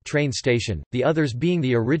Ferroviaria train station, the others being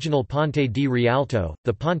the original Ponte di Rialto,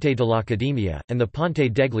 the Ponte dell'Accademia, and the Ponte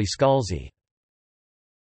degli Scalzi.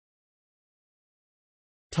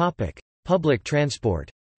 Public transport.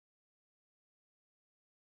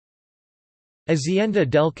 Azienda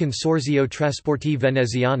del Consorzio Trasporti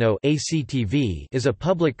Veneziano (ACTV) is a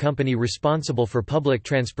public company responsible for public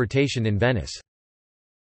transportation in Venice.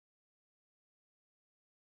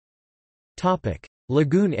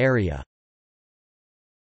 Lagoon area.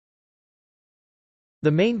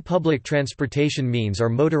 The main public transportation means are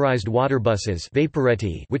motorized waterbuses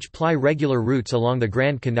vaporetti, which ply regular routes along the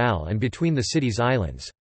Grand Canal and between the city's islands.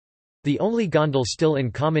 The only gondole still in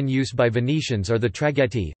common use by Venetians are the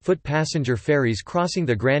traghetti, foot passenger ferries crossing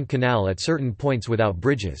the Grand Canal at certain points without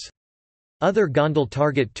bridges. Other gondole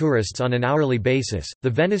target tourists on an hourly basis. The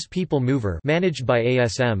Venice People Mover, managed by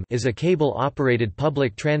ASM, is a cable-operated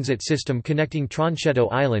public transit system connecting Tronchetto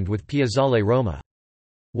Island with Piazzale Roma.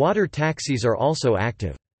 Water taxis are also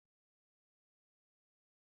active.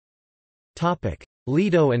 Topic: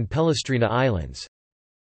 Lido and Pellestrina Islands.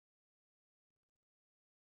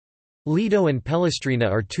 Lido and Pellestrina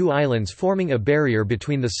are 2 islands forming a barrier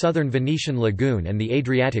between the southern Venetian lagoon and the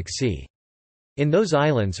Adriatic Sea. In those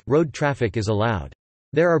islands, road traffic is allowed.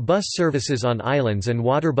 There are bus services on islands and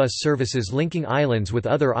waterbus services linking islands with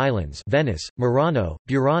other islands, Venice, Murano,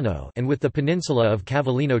 Burano, and with the peninsula of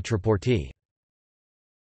Cavallino Treporti.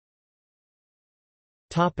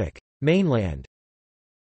 Topic: Mainland.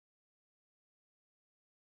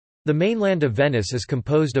 The mainland of Venice is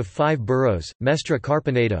composed of 5 boroughs: Mestre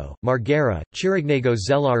Carpenedo, Marghera, Chirignago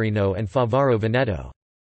Zellarino and Favaro Veneto.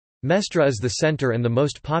 Mestre is the center and the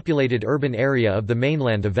most populated urban area of the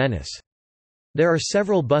mainland of Venice. There are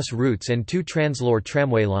several bus routes and 2 Translore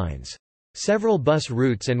tramway lines. Several bus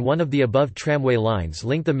routes and one of the above tramway lines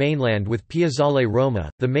link the mainland with Piazzale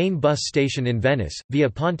Roma, the main bus station in Venice, via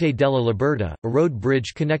Ponte della Liberta, a road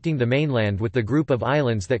bridge connecting the mainland with the group of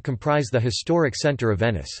islands that comprise the historic center of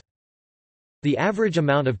Venice. The average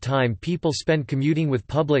amount of time people spend commuting with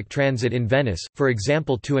public transit in Venice, for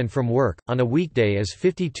example to and from work, on a weekday is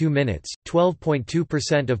 52 minutes.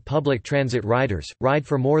 12.2% of public transit riders ride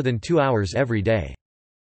for more than 2 hours every day.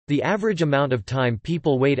 The average amount of time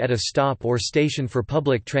people wait at a stop or station for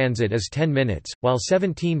public transit is 10 minutes, while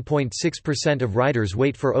 17.6% of riders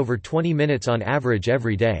wait for over 20 minutes on average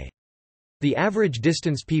every day. The average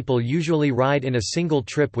distance people usually ride in a single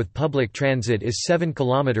trip with public transit is 7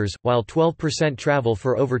 km, while 12% travel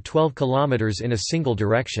for over 12 km in a single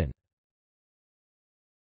direction.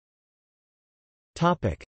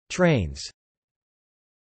 Trains.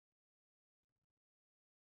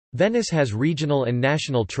 Venice has regional and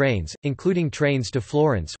national trains, including trains to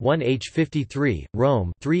Florence 1H53,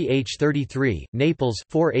 Rome 3H33, Naples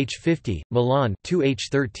 4H50, Milan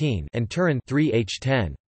 2H13, and Turin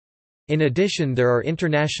 3H10. In addition, there are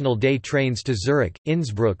international day trains to Zurich,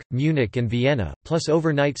 Innsbruck, Munich and Vienna, plus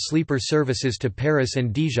overnight sleeper services to Paris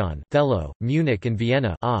and Dijon, Thello, Munich and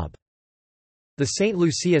Vienna (OB). The St.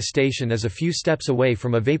 Lucia station is a few steps away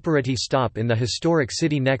from a Vaporetti stop in the historic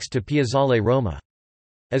city next to Piazzale Roma.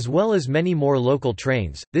 As well as many more local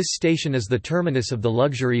trains, this station is the terminus of the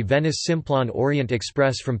luxury Venice Simplon Orient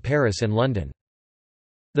Express from Paris and London.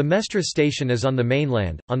 The Mestre station is on the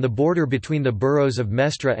mainland, on the border between the boroughs of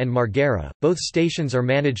Mestre and Marghera. Both stations are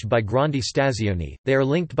managed by Grandi Stazioni. They are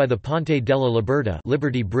linked by the Ponte della Libertà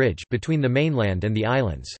Liberty Bridge between the mainland and the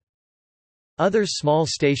islands. Other small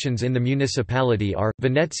stations in the municipality are,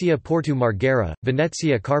 Venezia Porto Marghera,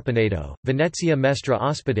 Venezia Carpenedo, Venezia Mestre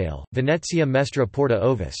Ospedale, Venezia Mestre Porta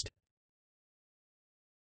Ovest.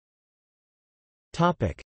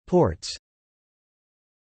 Ports.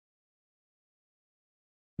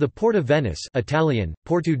 The Port of Venice Italian,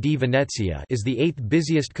 Porto di Venezia is the 8th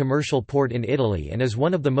busiest commercial port in Italy and is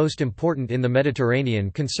one of the most important in the Mediterranean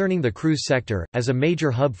concerning the cruise sector, as a major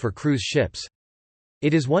hub for cruise ships.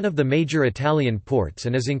 It is one of the major Italian ports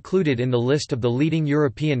and is included in the list of the leading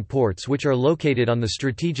European ports which are located on the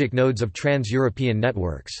strategic nodes of trans-European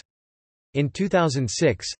networks. In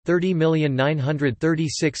 2006,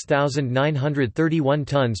 30,936,931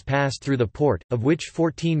 tons passed through the port, of which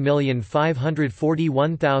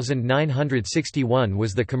 14,541,961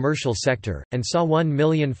 was the commercial sector, and saw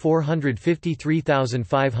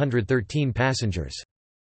 1,453,513 passengers.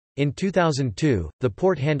 In 2002, the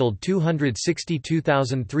port handled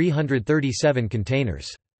 262,337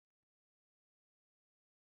 containers.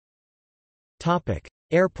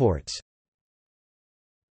 Airports.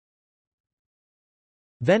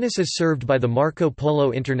 Venice is served by the Marco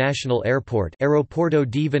Polo International Airport, Aeroporto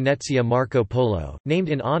di Venezia Marco Polo, named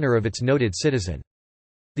in honor of its noted citizen.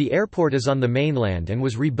 The airport is on the mainland and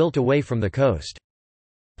was rebuilt away from the coast.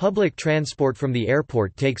 Public transport from the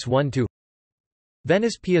airport takes 1 to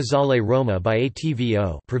Venice Piazzale Roma by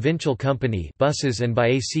ATVO provincial company buses and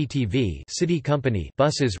by ACTV city company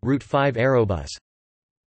buses Route 5 Aerobus.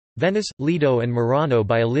 Venice, Lido and Murano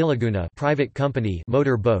by Alilaguna private company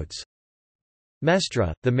motor boats.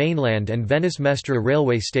 Mestre, the mainland and Venice Mestre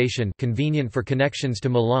railway station convenient for connections to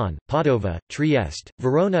Milan, Padova, Trieste,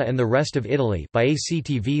 Verona and the rest of Italy by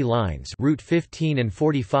ACTV lines Route 15 and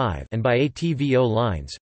 45 and by ATVO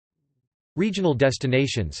lines. Regional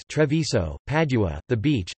destinations Treviso, Padua, the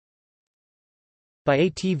beach. By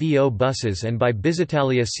ATVO buses and by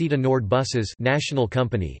Bisitalia Città Nord buses national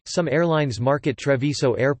company. Some airlines market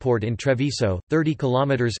Treviso Airport in Treviso, 30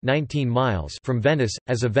 km 19 miles from Venice,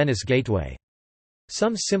 as a Venice gateway.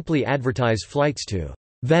 Some simply advertise flights to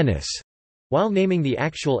Venice, while naming the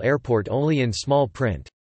actual airport only in small print.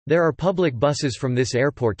 There are public buses from this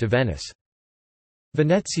airport to Venice.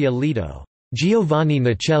 Venezia Lido, Giovanni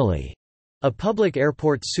Nicelli, a public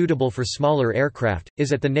airport suitable for smaller aircraft,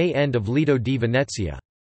 is at the Nay end of Lido di Venezia.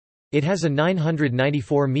 It has a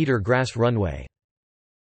 994-metre grass runway.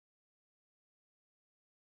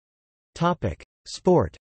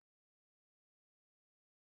 Sport.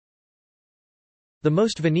 The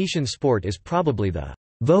most Venetian sport is probably the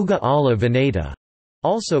voga alla veneta,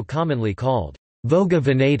 also commonly called voga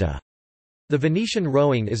veneta. The Venetian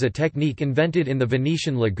rowing is a technique invented in the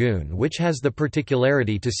Venetian lagoon which has the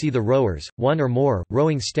particularity to see the rowers, one or more,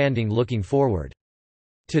 rowing standing looking forward.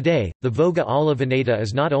 Today, the voga alla veneta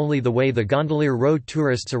is not only the way the gondolier row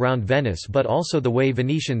tourists around Venice but also the way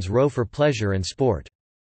Venetians row for pleasure and sport.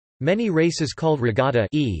 Many races called regatta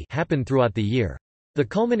happen throughout the year. The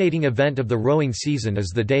culminating event of the rowing season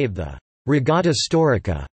is the day of the Regatta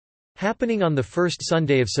Storica, happening on the first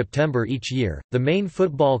Sunday of September each year. The main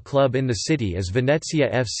football club in the city is Venezia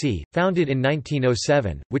FC, founded in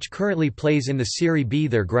 1907, which currently plays in the Serie B.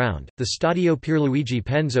 Their ground, the Stadio Pierluigi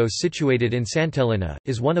Penzo situated in Sant'Elena,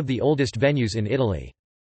 is one of the oldest venues in Italy.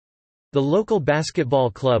 The local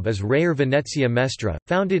basketball club is Reyer Venezia Mestre,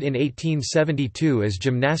 founded in 1872 as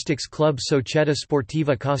Gymnastics Club Società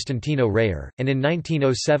Sportiva Costantino Reyer, and in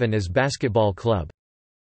 1907 as Basketball Club.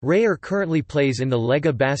 Reyer currently plays in the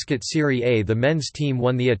Lega Basket Serie A. The men's team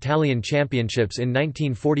won the Italian championships in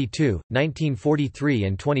 1942, 1943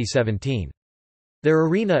 and 2017. Their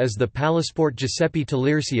arena is the Palasport Giuseppe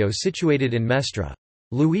Taliercio situated in Mestre.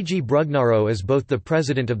 Luigi Brugnaro is both the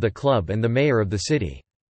president of the club and the mayor of the city.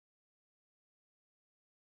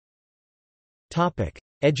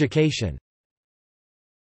 Education.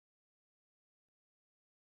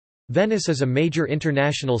 Venice is a major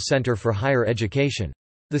international center for higher education.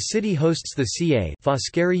 The city hosts the CA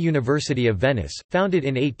Foscari University of Venice, founded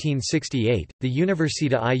in 1868, the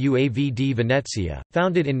Università Iuav di Venezia,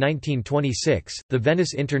 founded in 1926, the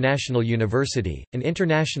Venice International University, an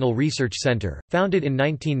international research center, founded in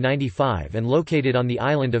 1995 and located on the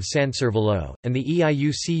island of San Servolo, and the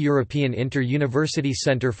EIUC European Inter-University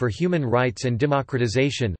Center for Human Rights and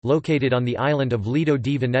Democratization, located on the island of Lido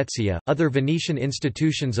di Venezia. Other Venetian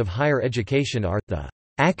institutions of higher education are the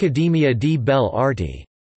Accademia di Belle Arti,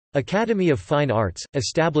 Academy of Fine Arts,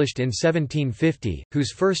 established in 1750,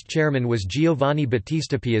 whose first chairman was Giovanni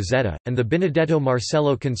Battista Piazzetta, and the Benedetto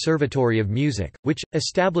Marcello Conservatory of Music, which,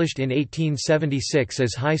 established in 1876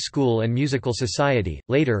 as High School and Musical Society,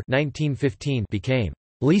 later 1915 became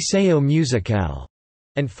Liceo Musicale,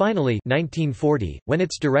 and finally 1940, when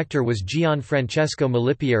its director was Gian Francesco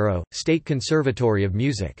Malipiero, State Conservatory of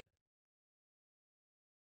Music.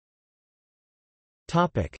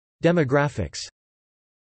 Demographics.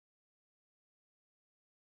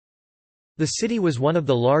 The city was one of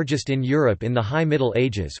the largest in Europe in the High Middle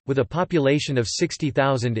Ages, with a population of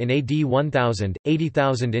 60,000 in AD 1000,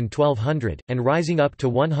 80,000 in 1200, and rising up to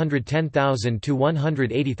 110,000 to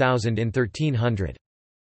 180,000 in 1300.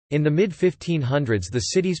 In the mid-1500s the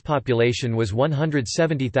city's population was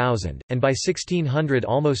 170,000, and by 1600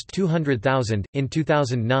 almost 200,000. In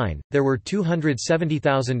 2009, there were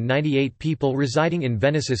 270,098 people residing in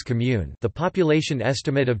Venice's commune. The population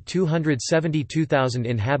estimate of 272,000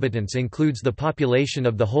 inhabitants includes the population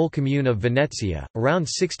of the whole commune of Venezia, around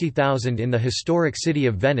 60,000 in the historic city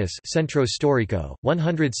of Venice, Centro Storico,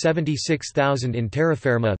 176,000 in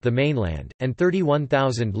Terraferma, the mainland, and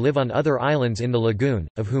 31,000 live on other islands in the lagoon,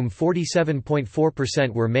 of whom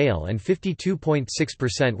 47.4% were male and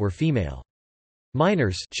 52.6% were female.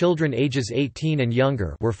 Minors, children ages 18 and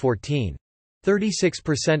younger, were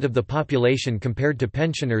 14.36% of the population compared to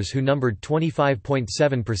pensioners who numbered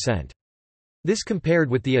 25.7%. This compared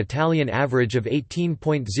with the Italian average of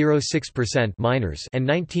 18.06% minors and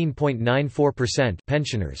 19.94%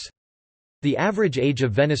 pensioners. The average age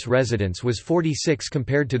of Venice residents was 46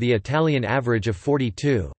 compared to the Italian average of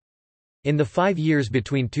 42. In the 5 years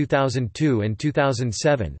between 2002 and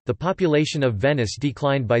 2007, the population of Venice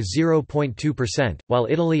declined by 0.2%, while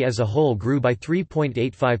Italy as a whole grew by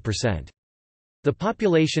 3.85%. The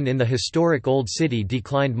population in the historic Old City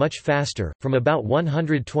declined much faster, from about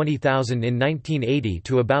 120,000 in 1980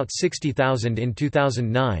 to about 60,000 in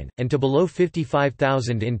 2009, and to below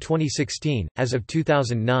 55,000 in 2016. As of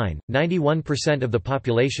 2009, 91% of the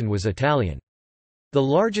population was Italian. The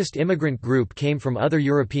largest immigrant group came from other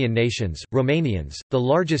European nations, Romanians, the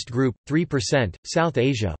largest group, 3%, South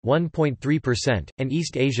Asia, 1.3%, and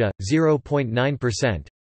East Asia, 0.9%.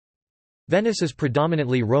 Venice is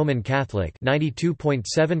predominantly Roman Catholic.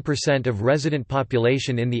 92.7% of resident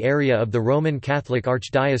population in the area of the Roman Catholic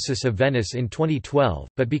Archdiocese of Venice in 2012,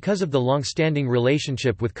 but because of the long-standing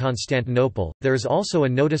relationship with Constantinople, there is also a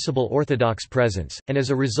noticeable Orthodox presence, and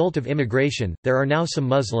as a result of immigration, there are now some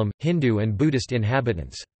Muslim, Hindu and Buddhist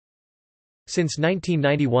inhabitants. Since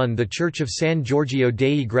 1991 the Church of San Giorgio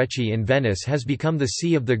dei Greci in Venice has become the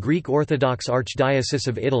see of the Greek Orthodox Archdiocese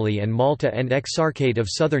of Italy and Malta and Exarchate of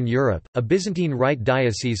Southern Europe, a Byzantine Rite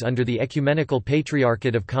diocese under the Ecumenical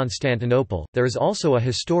Patriarchate of Constantinople. There is also a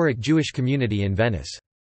historic Jewish community in Venice.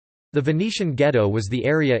 The Venetian Ghetto was the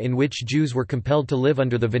area in which Jews were compelled to live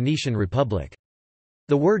under the Venetian Republic.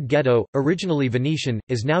 The word ghetto, originally Venetian,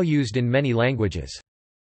 is now used in many languages.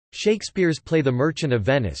 Shakespeare's play The Merchant of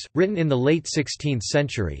Venice, written in the late 16th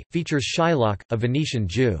century, features Shylock, a Venetian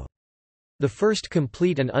Jew. The first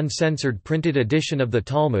complete and uncensored printed edition of the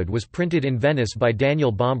Talmud was printed in Venice by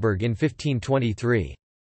Daniel Bomberg in 1523.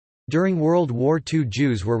 During World War II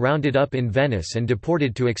Jews were rounded up in Venice and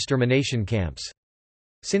deported to extermination camps.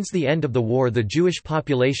 Since the end of the war the Jewish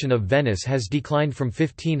population of Venice has declined from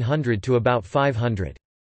 1,500 to about 500.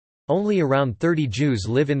 Only around 30 Jews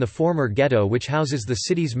live in the former ghetto which houses the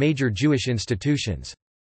city's major Jewish institutions.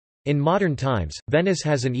 In modern times, Venice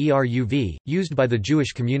has an ERUV, used by the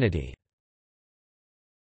Jewish community.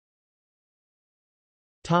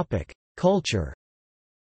 Culture.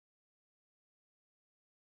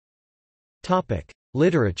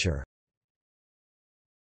 Literature.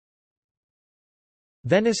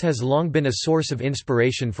 Venice has long been a source of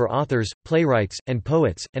inspiration for authors, playwrights, and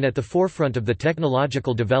poets, and at the forefront of the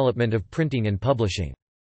technological development of printing and publishing.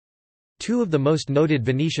 Two of the most noted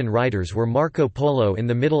Venetian writers were Marco Polo in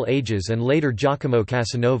the Middle Ages and later Giacomo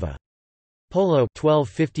Casanova. Polo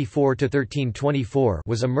 (1254–1324)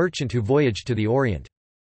 was a merchant who voyaged to the Orient.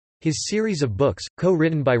 His series of books,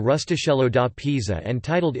 co-written by Rustichello da Pisa and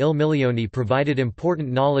titled Il Milione, provided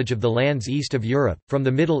important knowledge of the lands east of Europe, from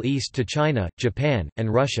the Middle East to China, Japan,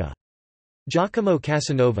 and Russia. Giacomo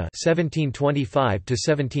Casanova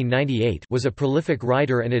 (1725–1798) was a prolific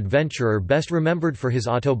writer and adventurer, best remembered for his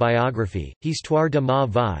autobiography, Histoire de ma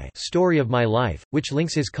vie, Story of My Life, which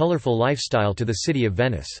links his colorful lifestyle to the city of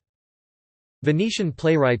Venice. Venetian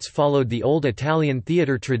playwrights followed the old Italian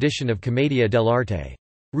theatre tradition of commedia dell'arte.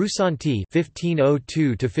 Rusanti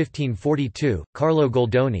 (1502–1542), Carlo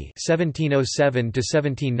Goldoni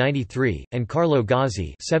 (1707–1793), and Carlo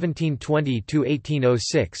Gozzi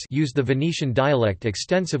 (1720–1806) used the Venetian dialect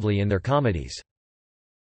extensively in their comedies.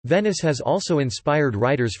 Venice has also inspired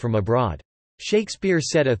writers from abroad. Shakespeare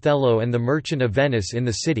set Othello and the Merchant of Venice in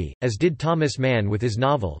the city, as did Thomas Mann with his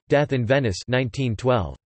novel, Death in Venice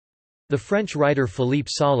 1912. The French writer Philippe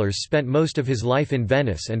Sollers spent most of his life in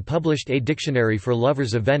Venice and published a dictionary for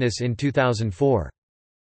lovers of Venice in 2004.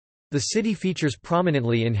 The city features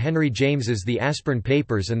prominently in Henry James's The Aspern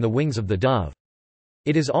Papers and The Wings of the Dove.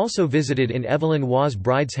 It is also visited in Evelyn Waugh's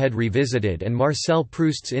Brideshead Revisited and Marcel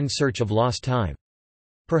Proust's In Search of Lost Time.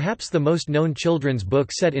 Perhaps the most known children's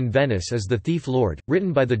book set in Venice is The Thief Lord,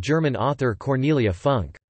 written by the German author Cornelia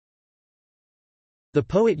Funke. The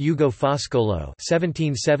poet Ugo Foscolo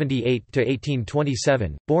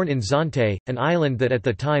 (1778–1827), born in Zante, an island that at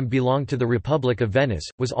the time belonged to the Republic of Venice,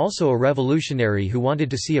 was also a revolutionary who wanted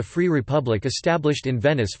to see a free republic established in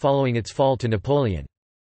Venice following its fall to Napoleon.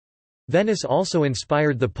 Venice also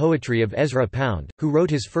inspired the poetry of Ezra Pound, who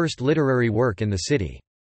wrote his first literary work in the city.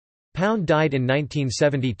 Pound died in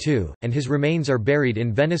 1972, and his remains are buried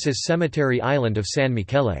in Venice's cemetery island of San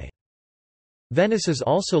Michele. Venice is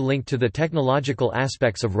also linked to the technological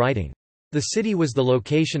aspects of writing. The city was the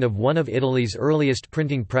location of one of Italy's earliest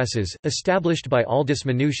printing presses, established by Aldus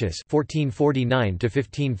Manutius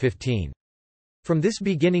 (1449–1515). From this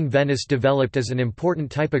beginning, Venice developed as an important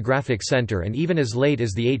typographic center, and even as late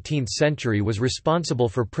as the 18th century was responsible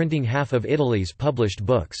for printing half of Italy's published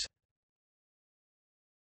books.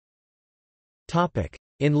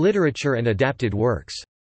 In literature and adapted works.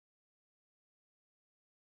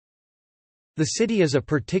 The city is a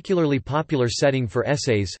particularly popular setting for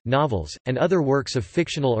essays, novels, and other works of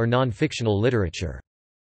fictional or non-fictional literature.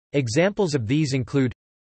 Examples of these include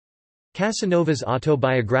Casanova's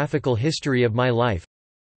autobiographical History of My Life,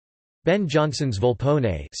 Ben Jonson's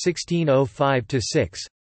Volpone (1605–6),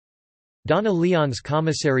 Donna Leon's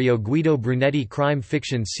Commissario Guido Brunetti crime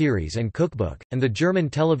fiction series and cookbook, and the German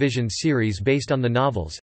television series based on the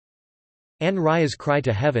novels Anne Rice's Cry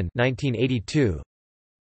to Heaven 1982,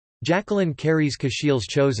 Jacqueline Carey's Cashil's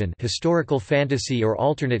Chosen historical fantasy or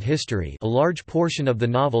alternate history. A large portion of the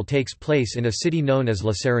novel takes place in a city known as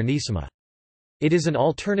La Serenissima. It is an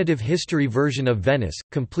alternative history version of Venice,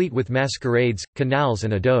 complete with masquerades, canals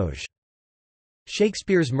and a doge.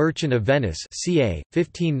 Shakespeare's Merchant of Venice ca.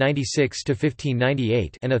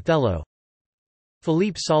 1596–1598 and Othello,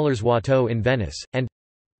 Philippe Sollers' Watteau in Venice, and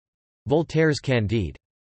Voltaire's Candide.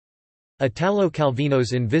 Italo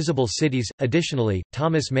Calvino's Invisible Cities. Additionally,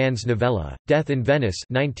 Thomas Mann's novella, Death in Venice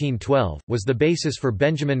 1912, was the basis for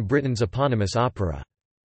Benjamin Britten's eponymous opera.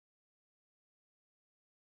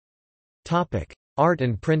 Art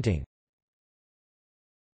and printing.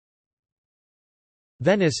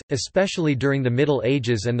 Venice, especially during the Middle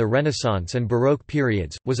Ages and the Renaissance and Baroque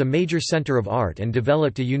periods, was a major center of art and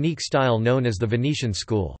developed a unique style known as the Venetian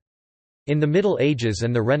school. In the Middle Ages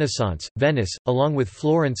and the Renaissance, Venice, along with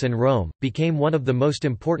Florence and Rome, became one of the most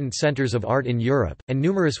important centers of art in Europe, and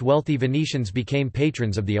numerous wealthy Venetians became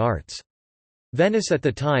patrons of the arts. Venice at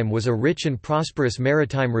the time was a rich and prosperous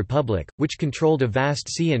maritime republic, which controlled a vast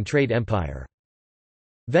sea and trade empire.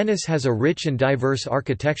 Venice has a rich and diverse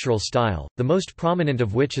architectural style, the most prominent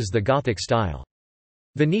of which is the Gothic style.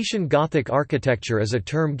 Venetian Gothic architecture is a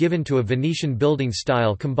term given to a Venetian building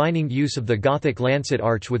style combining use of the Gothic lancet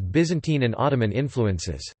arch with Byzantine and Ottoman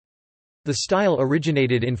influences. The style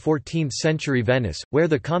originated in 14th-century Venice, where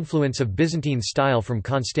the confluence of Byzantine style from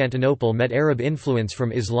Constantinople met Arab influence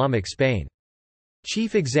from Islamic Spain.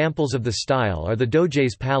 Chief examples of the style are the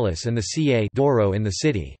Doge's Palace and the Ca' d'Oro in the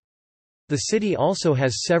city. The city also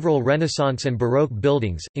has several Renaissance and Baroque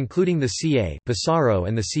buildings, including the Ca' Pesaro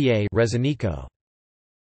and the Ca' Rezzonico.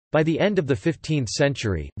 By the end of the 15th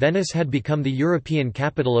century, Venice had become the European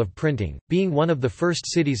capital of printing, being one of the first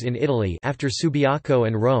cities in Italy after Subiaco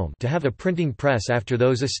and Rome to have a printing press after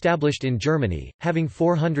those established in Germany, having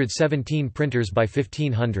 417 printers by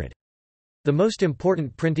 1500. The most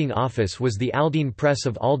important printing office was the Aldine Press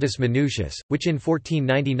of Aldus Manutius, which in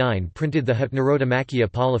 1499 printed the Hypnerotomachia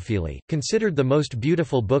Polyphili, considered the most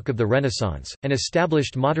beautiful book of the Renaissance, and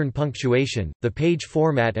established modern punctuation, the page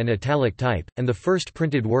format and italic type, and the first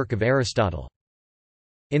printed work of Aristotle.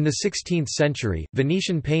 In the 16th century,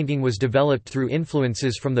 Venetian painting was developed through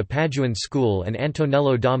influences from the Paduan school and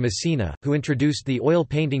Antonello da Messina, who introduced the oil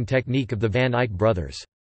painting technique of the Van Eyck brothers.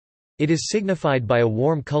 It is signified by a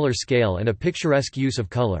warm color scale and a picturesque use of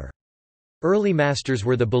color. Early masters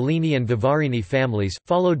were the Bellini and Vivarini families,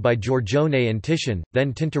 followed by Giorgione and Titian,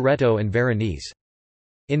 then Tintoretto and Veronese.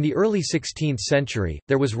 In the early 16th century,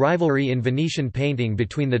 there was rivalry in Venetian painting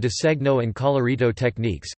between the disegno and colorito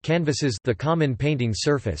techniques. Canvases, the common painting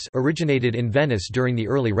surface, originated in Venice during the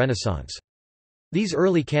early Renaissance. These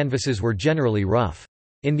early canvases were generally rough.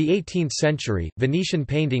 In the 18th century, Venetian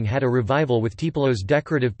painting had a revival with Tiepolo's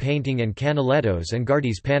decorative painting and Canaletto's and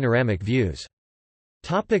Guardi's panoramic views.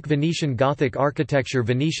 Venetian Gothic architecture.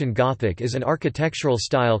 Venetian Gothic is an architectural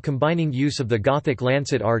style combining use of the Gothic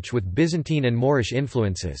lancet arch with Byzantine and Moorish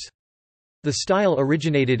influences. The style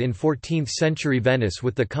originated in 14th-century Venice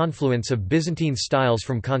with the confluence of Byzantine styles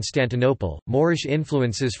from Constantinople, Moorish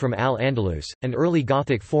influences from Al-Andalus, and early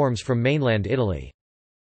Gothic forms from mainland Italy.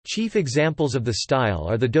 Chief examples of the style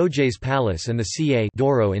are the Doge's Palace and the Ca'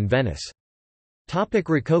 d'Oro in Venice.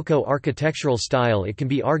 Rococo architectural style. It can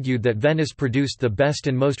be argued that Venice produced the best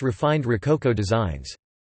and most refined Rococo designs.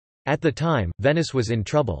 At the time, Venice was in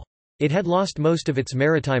trouble. It had lost most of its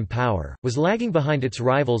maritime power, was lagging behind its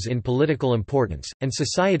rivals in political importance, and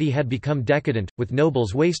society had become decadent, with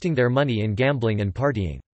nobles wasting their money in gambling and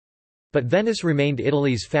partying. But Venice remained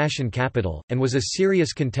Italy's fashion capital, and was a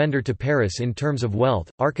serious contender to Paris in terms of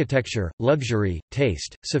wealth, architecture, luxury,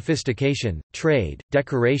 taste, sophistication, trade,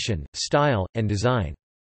 decoration, style, and design.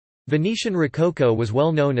 Venetian Rococo was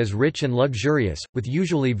well known as rich and luxurious, with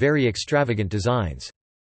usually very extravagant designs.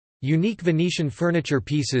 Unique Venetian furniture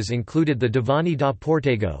pieces included the divani da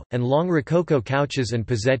Portego, and long Rococo couches and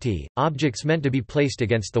pozzetti, objects meant to be placed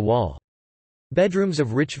against the wall. Bedrooms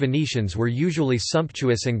of rich Venetians were usually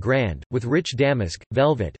sumptuous and grand, with rich damask,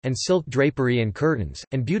 velvet, and silk drapery and curtains,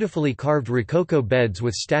 and beautifully carved Rococo beds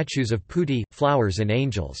with statues of putti, flowers and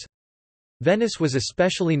angels. Venice was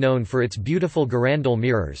especially known for its beautiful girandole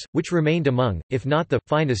mirrors, which remained among, if not the,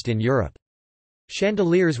 finest in Europe.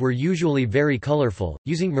 Chandeliers were usually very colorful,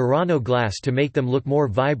 using Murano glass to make them look more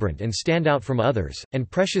vibrant and stand out from others, and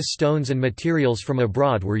precious stones and materials from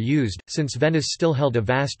abroad were used, since Venice still held a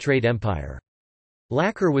vast trade empire.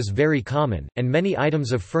 Lacquer was very common, and many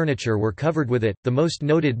items of furniture were covered with it, the most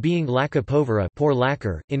noted being lacca povera, poor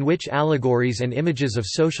lacquer, in which allegories and images of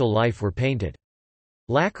social life were painted.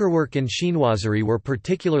 Lacquerwork and chinoiserie were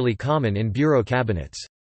particularly common in bureau cabinets.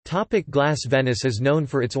 Glass. Venice is known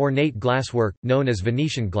for its ornate glasswork, known as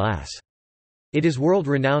Venetian glass. It is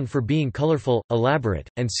world-renowned for being colorful, elaborate,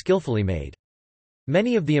 and skillfully made.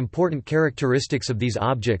 Many of the important characteristics of these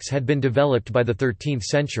objects had been developed by the 13th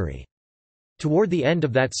century. Toward the end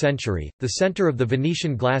of that century, the center of the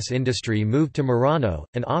Venetian glass industry moved to Murano,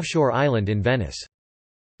 an offshore island in Venice.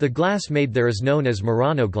 The glass made there is known as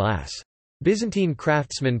Murano glass. Byzantine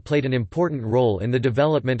craftsmen played an important role in the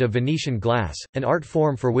development of Venetian glass, an art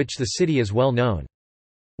form for which the city is well known.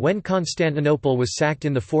 When Constantinople was sacked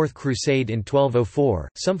in the Fourth Crusade in 1204,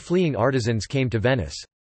 some fleeing artisans came to Venice.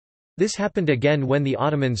 This happened again when the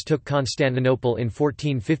Ottomans took Constantinople in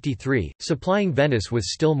 1453, supplying Venice with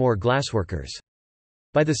still more glassworkers.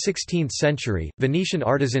 By the 16th century, Venetian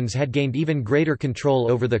artisans had gained even greater control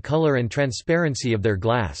over the color and transparency of their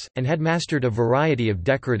glass, and had mastered a variety of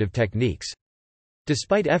decorative techniques.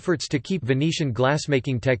 Despite efforts to keep Venetian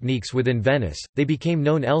glassmaking techniques within Venice, they became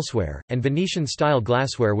known elsewhere, and Venetian-style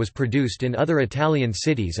glassware was produced in other Italian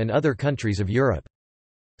cities and other countries of Europe.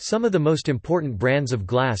 Some of the most important brands of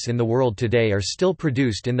glass in the world today are still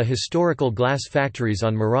produced in the historical glass factories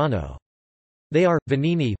on Murano. They are,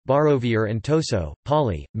 Vanini, Barovier and Toso,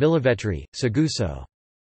 Poli, Millivetri, Seguso.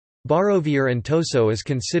 Barovier and Toso is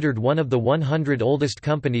considered one of the 100 oldest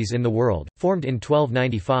companies in the world, formed in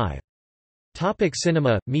 1295.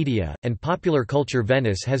 Cinema, media, and popular culture.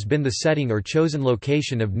 Venice has been the setting or chosen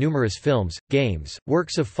location of numerous films, games,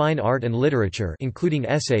 works of fine art and literature including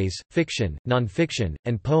essays, fiction, non-fiction,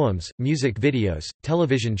 and poems, music videos,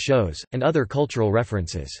 television shows, and other cultural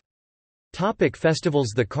references. Festivals.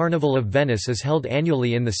 The Carnival of Venice is held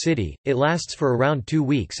annually in the city, it lasts for around 2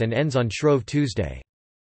 weeks and ends on Shrove Tuesday.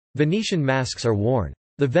 Venetian masks are worn.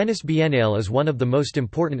 The Venice Biennale is one of the most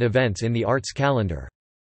important events in the arts calendar.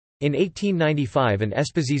 In 1895 an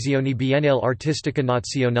Esposizione Biennale Artistica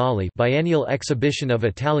Nazionale biennial exhibition of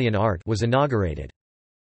Italian art was inaugurated.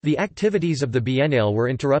 The activities of the Biennale were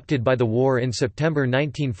interrupted by the war in September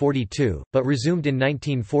 1942, but resumed in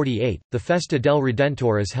 1948. The Festa del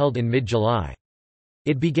Redentore is held in mid-July.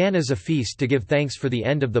 It began as a feast to give thanks for the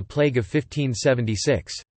end of the plague of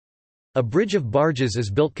 1576. A bridge of barges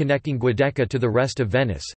is built connecting Giudecca to the rest of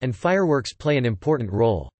Venice, and fireworks play an important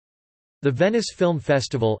role. The Venice Film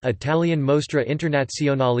Festival, Italian Mostra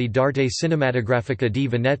Internazionale d'Arte Cinematografica di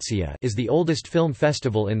Venezia, is the oldest film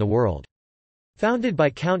festival in the world. Founded by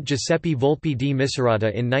Count Giuseppe Volpi di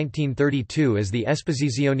Misurata in 1932 as the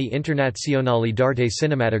Esposizione Internazionale d'Arte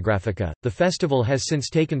Cinematografica, the festival has since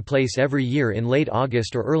taken place every year in late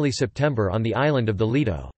August or early September on the island of the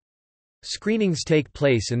Lido. Screenings take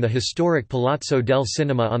place in the historic Palazzo del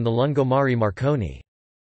Cinema on the Lungomare Marconi.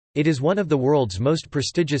 It is one of the world's most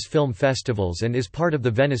prestigious film festivals and is part of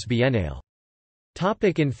the Venice Biennale.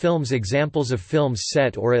 In films. Examples of films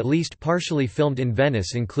set or at least partially filmed in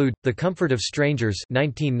Venice include The Comfort of Strangers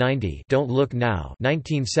 1990, Don't Look Now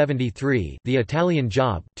 1973, The Italian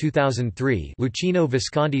Job 2003, Luchino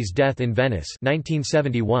Visconti's Death in Venice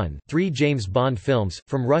 1971, 3 James Bond films,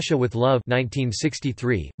 From Russia with Love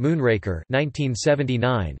 1963, Moonraker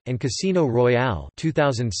 1979, and Casino Royale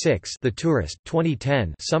 2006, The Tourist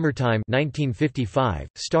 2010, Summertime 1955,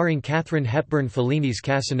 starring Katharine Hepburn. Fellini's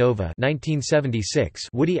Casanova 1976,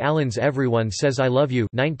 Woody Allen's Everyone Says I Love You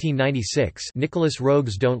 1996, Nicholas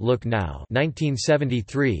Roeg's Don't Look Now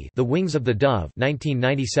 1973, The Wings of the Dove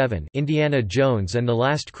 1997, Indiana Jones and the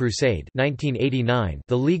Last Crusade 1989,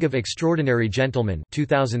 The League of Extraordinary Gentlemen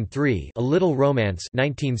 2003, A Little Romance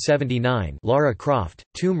 1979, Lara Croft,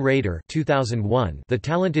 Tomb Raider 2001, The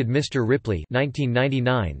Talented Mr. Ripley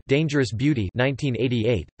 1999, Dangerous Beauty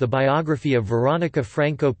 1988, The Biography of Veronica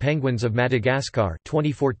Franco. Penguins of Madagascar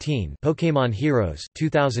 2014, Pokémon Heroes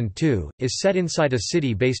 2002, is set inside a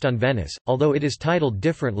city based on Venice, although it is titled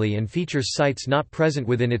differently and features sites not present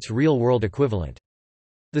within its real-world equivalent.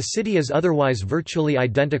 The city is otherwise virtually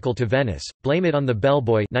identical to Venice. Blame It on the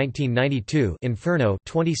Bellboy 1992, Inferno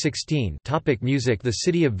 2016. Music. The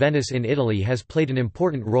city of Venice in Italy has played an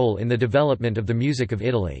important role in the development of the music of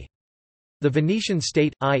Italy. The Venetian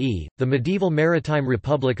state, i.e., the medieval maritime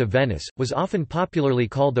Republic of Venice, was often popularly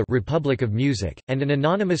called the Republic of Music, and an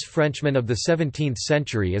anonymous Frenchman of the 17th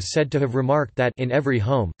century is said to have remarked that in every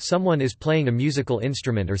home, someone is playing a musical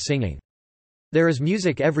instrument or singing. There is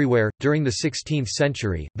music everywhere. During the 16th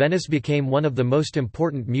century, Venice became one of the most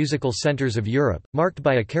important musical centers of Europe, marked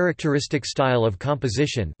by a characteristic style of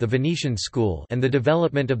composition, the Venetian school, and the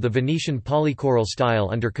development of the Venetian polychoral style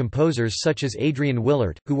under composers such as Adrian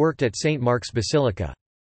Willaert, who worked at St. Mark's Basilica.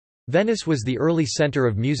 Venice was the early center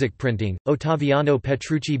of music printing. Ottaviano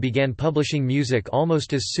Petrucci began publishing music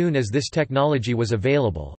almost as soon as this technology was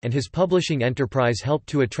available, and his publishing enterprise helped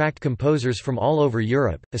to attract composers from all over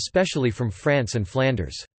Europe, especially from France and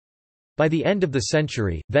Flanders. By the end of the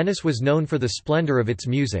century, Venice was known for the splendor of its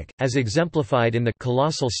music, as exemplified in the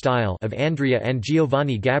colossal style of Andrea and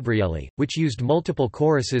Giovanni Gabrieli, which used multiple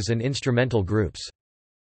choruses and instrumental groups.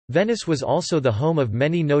 Venice was also the home of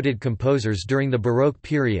many noted composers during the Baroque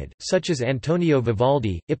period, such as Antonio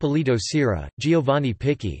Vivaldi, Ippolito Ciera, Giovanni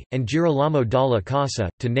Picchi, and Girolamo dalla Casa,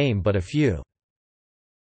 to name but a few.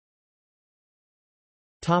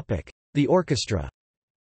 The orchestra.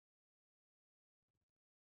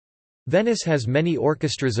 Venice has many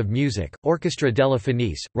orchestras of music: Orchestra della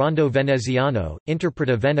Fenice, Rondo Veneziano,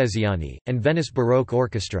 Interpreti Veneziani, and Venice Baroque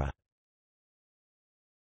Orchestra.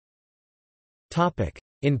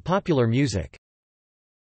 In popular music.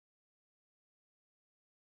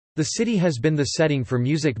 The city has been the setting for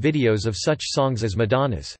music videos of such songs as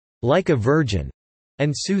Madonna's "Like a Virgin"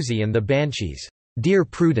 and Susie and the Banshees' "Dear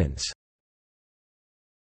Prudence."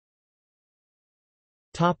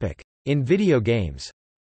 In video games.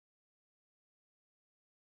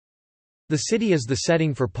 The city is the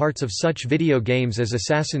setting for parts of such video games as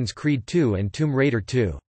Assassin's Creed II and Tomb Raider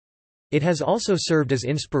 2. It has also served as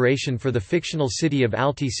inspiration for the fictional city of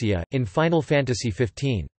Altissia, in Final Fantasy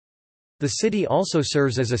XV. The city also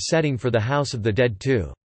serves as a setting for the House of the Dead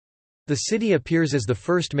 2. The city appears as the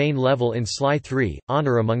first main level in Sly 3,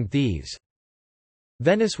 Honor Among Thieves.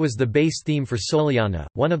 Venice was the base theme for Soleanna,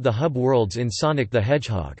 one of the hub worlds in Sonic the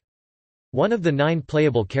Hedgehog. One of the 9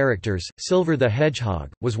 playable characters, Silver the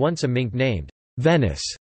Hedgehog, was once a mink named Venice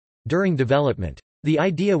during development. The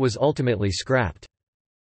idea was ultimately scrapped.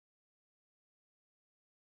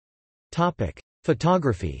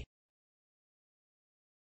 Photography.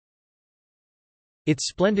 Its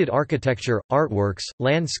splendid architecture, artworks,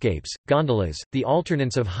 landscapes, gondolas, the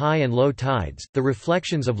alternance of high and low tides, the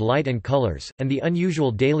reflections of light and colors, and the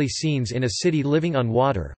unusual daily scenes in a city living on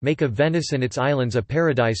water, make of Venice and its islands a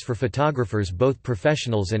paradise for photographers, both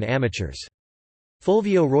professionals and amateurs.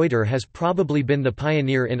 Fulvio Reuter has probably been the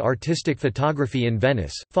pioneer in artistic photography in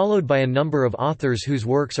Venice, followed by a number of authors whose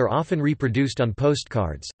works are often reproduced on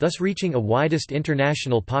postcards, thus reaching a widest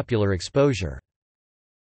international popular exposure.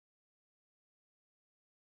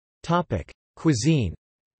 Cuisine.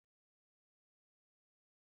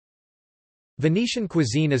 Venetian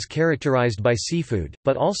cuisine is characterized by seafood,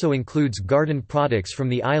 but also includes garden products from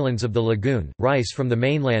the islands of the lagoon, rice from the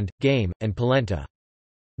mainland, game, and polenta.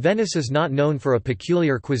 Venice is not known for a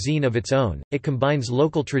peculiar cuisine of its own, it combines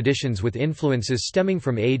local traditions with influences stemming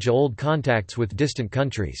from age-old contacts with distant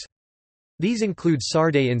countries. These include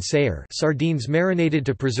sarde in saor, sardines marinated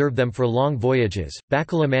to preserve them for long voyages,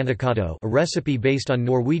 bacala mantecato, a recipe based on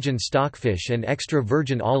Norwegian stockfish and extra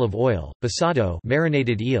virgin olive oil, basado,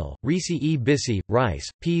 marinated eel, risi e bisi, rice,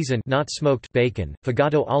 peas and not smoked bacon,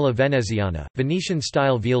 fegato alla veneziana,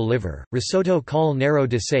 Venetian-style veal liver, risotto col nero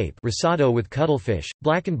di sape, risotto with cuttlefish,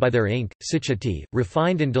 blackened by their ink, cicchetti,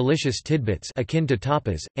 refined and delicious tidbits akin to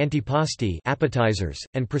tapas, antipasti, appetizers,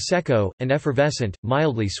 and prosecco, an effervescent,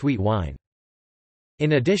 mildly sweet wine.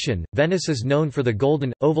 In addition, Venice is known for the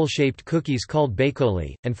golden, oval-shaped cookies called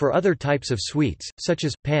bacoli, and for other types of sweets, such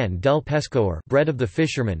as, pan del pescoer, bread of the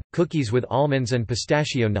fisherman, cookies with almonds and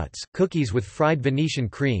pistachio nuts, cookies with fried Venetian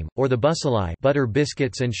cream, or the bussolai, butter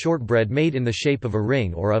biscuits and shortbread made in the shape of a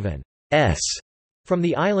ring or of an S. From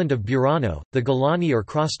the island of Burano, the galani or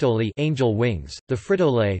crostoli, angel wings, the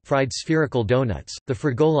frittole, fried spherical donuts, the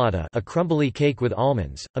frigolata, a crumbly cake with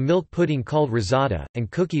almonds, a milk pudding called risata,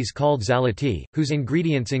 and cookies called zalati, whose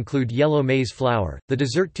ingredients include yellow maize flour. The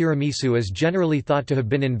dessert tiramisu is generally thought to have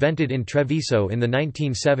been invented in Treviso in the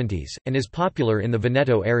 1970s and is popular in the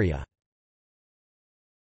Veneto area.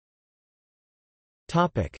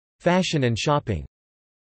 Topic: Fashion and shopping.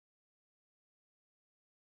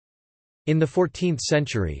 In the 14th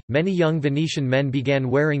century, many young Venetian men began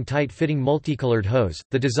wearing tight-fitting multicolored hose,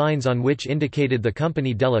 the designs on which indicated the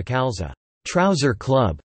Company della Calza trouser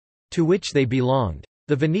club, to which they belonged.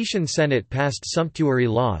 The Venetian Senate passed sumptuary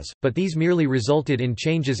laws, but these merely resulted in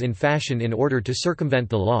changes in fashion in order to circumvent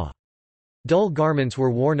the law. Dull garments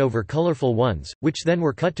were worn over colorful ones, which then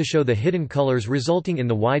were cut to show the hidden colors, resulting in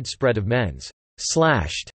the widespread of men's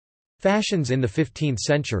slashed fashions in the 15th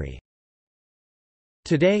century.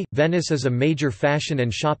 Today, Venice is a major fashion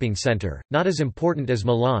and shopping center, not as important as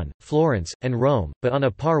Milan, Florence, and Rome, but on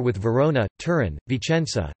a par with Verona, Turin,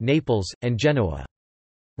 Vicenza, Naples, and Genoa.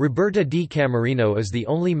 Roberta di Camerino is the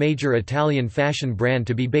only major Italian fashion brand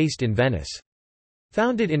to be based in Venice.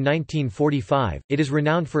 Founded in 1945, it is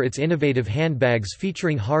renowned for its innovative handbags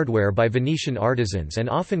featuring hardware by Venetian artisans and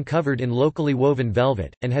often covered in locally woven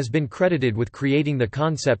velvet, and has been credited with creating the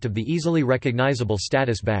concept of the easily recognizable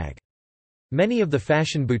status bag. Many of the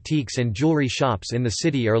fashion boutiques and jewelry shops in the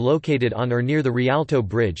city are located on or near the Rialto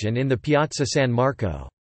Bridge and in the Piazza San Marco.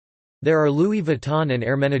 There are Louis Vuitton and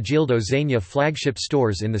Ermenegildo Zegna flagship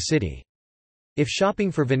stores in the city. If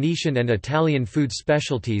shopping for Venetian and Italian food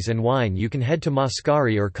specialties and wine, you can head to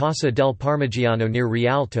Mascari or Casa del Parmigiano near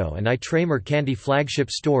Rialto and I Tre Mercanti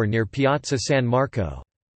flagship store near Piazza San Marco.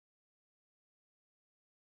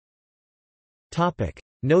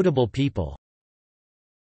 Notable people.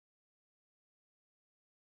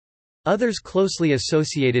 Others closely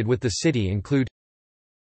associated with the city include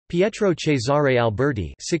Pietro Cesare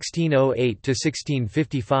Alberti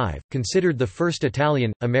 (1608–1655), considered the first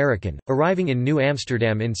Italian-American, arriving in New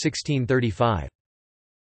Amsterdam in 1635.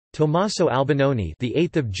 Tommaso Albinoni, the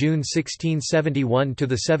 8th of June 1671 to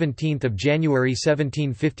the 17th of January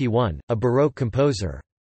 1751, a Baroque composer.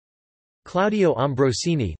 Claudio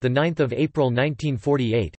Ambrosini, the 9th of April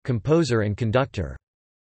 1948, composer and conductor.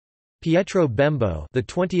 Pietro Bembo, the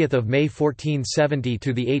 20th of May 1470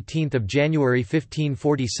 to the 18th of January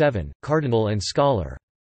 1547, cardinal and scholar.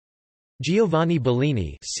 Giovanni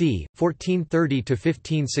Bellini, c. 1430 to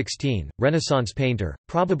 1516, Renaissance painter,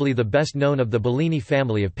 probably the best known of the Bellini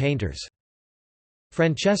family of painters.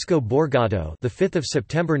 Francesco Borgato, the 5th of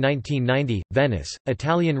September 1990, Venice,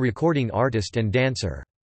 Italian recording artist and dancer.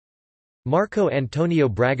 Marco Antonio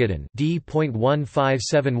Bragadin,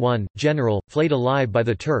 d.1571, general, flayed alive by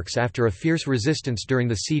the Turks after a fierce resistance during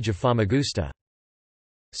the siege of Famagusta.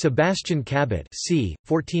 Sebastian Cabot, c.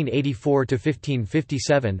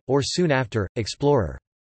 1484–1557, or soon after, explorer.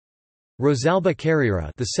 Rosalba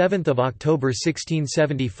Carriera, the 7th of October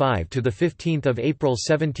 1675 to the 15th of April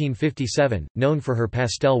 1757, known for her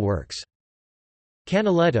pastel works.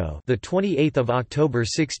 Canaletto, the 28th of October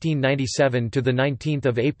 1697 to the 19th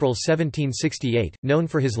of April 1768, known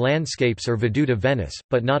for his landscapes or Vedute of Venice,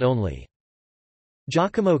 but not only.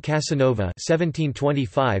 Giacomo Casanova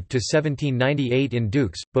 (1725–1798) in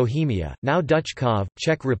Dux, Bohemia, now Dutch Cove,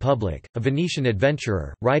 Czech Republic, a Venetian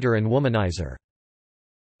adventurer, writer, and womanizer.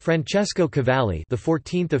 Francesco Cavalli, the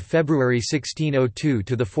 14th of February 1602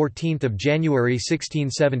 to the 14th of January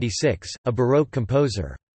 1676, a Baroque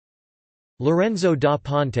composer. Lorenzo da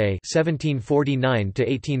Ponte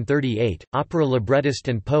 (1749–1838), opera librettist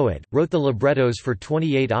and poet, wrote the librettos for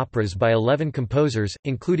 28 operas by 11 composers,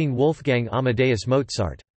 including Wolfgang Amadeus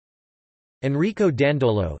Mozart. Enrico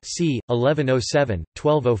Dandolo (c.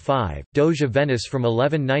 1107–1205), Doge of Venice from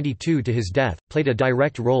 1192 to his death, played a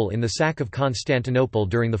direct role in the sack of Constantinople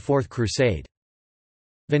during the Fourth Crusade.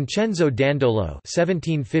 Vincenzo Dandolo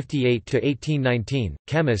 (1758–1819),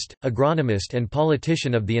 chemist, agronomist and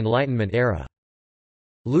politician of the Enlightenment era.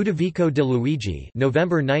 Ludovico de Luigi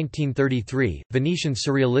 (November 1933), Venetian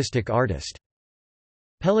surrealistic artist.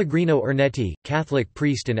 Pellegrino Ernetti, Catholic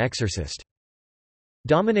priest and exorcist.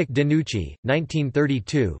 Dominic Denucci,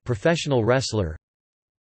 1932, professional wrestler.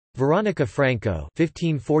 Veronica Franco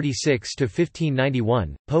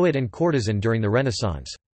 (1546–1591), poet and courtesan during the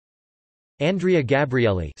Renaissance. Andrea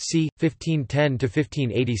Gabrielli c.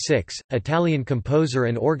 1510–1586, Italian composer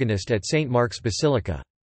and organist at St. Mark's Basilica.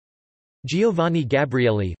 Giovanni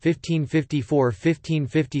Gabrielli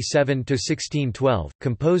 (1554–1557–1612),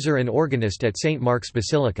 composer and organist at St. Mark's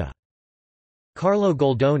Basilica. Carlo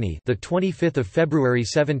Goldoni, the 25th of February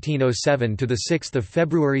 1707 to the 6th of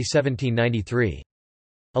February 1793.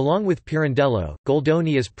 Along with Pirandello,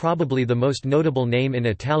 Goldoni is probably the most notable name in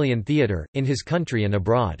Italian theatre in his country and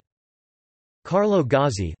abroad. Carlo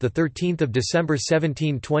Gozzi, the 13th of December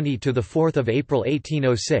 1720 to the 4th of April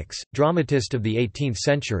 1806, dramatist of the 18th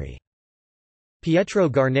century. Pietro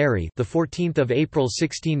Garneri, the 14th of April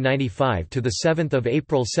 1695 to the 7th of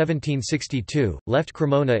April 1762, left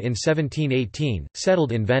Cremona in 1718,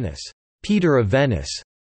 settled in Venice, Peter of Venice,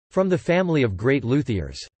 from the family of great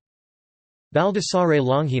luthiers. Baldassare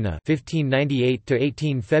Longhina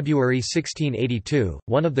 (1598–18 February 1682),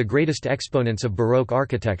 one of the greatest exponents of Baroque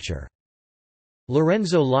architecture.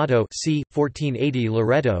 Lorenzo Lotto c. 1480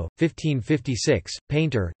 Loreto, 1556,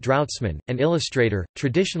 painter, draughtsman, and illustrator,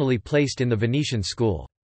 traditionally placed in the Venetian school.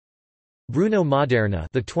 Bruno Maderna,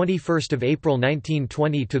 the 21st of April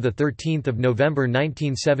 1920 to the 13th of November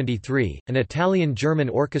 1973, an Italian-German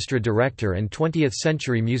orchestra director and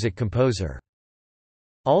 20th-century music composer.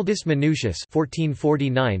 Aldus Manutius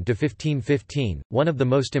 (1449–1515), one of the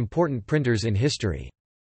most important printers in history.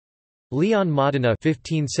 Leon Modena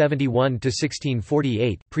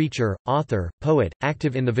 (1571–1648), preacher, author, poet,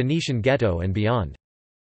 active in the Venetian ghetto and beyond.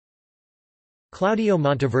 Claudio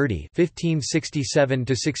Monteverdi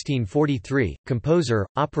 (1567–1643), composer,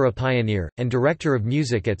 opera pioneer, and director of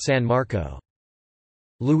music at San Marco.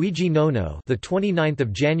 Luigi Nono, the 29th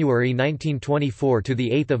of January 1924 to the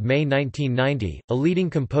 8th of May 1990, a leading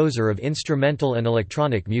composer of instrumental and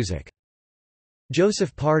electronic music.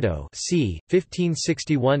 Joseph Pardo c.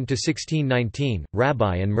 1561–1619,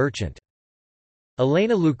 rabbi and merchant.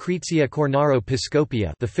 Elena Lucrezia Cornaro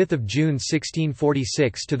Piscopia, the 5th of June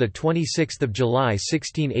 1646 to the 26th of July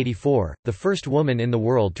 1684, the first woman in the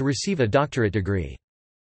world to receive a doctorate degree.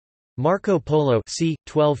 Marco Polo c.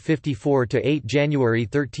 1254–8 January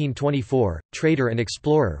 1324, trader and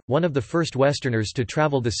explorer, one of the first Westerners to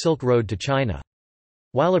travel the Silk Road to China.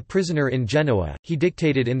 While a prisoner in Genoa, he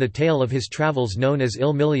dictated in the tale of his travels known as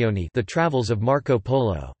Il Milione, The Travels of Marco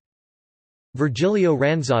Polo. Virgilio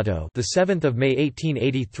Ranzato, the 7th of May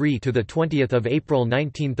 1883 to the 20th of April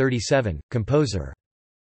 1937, composer.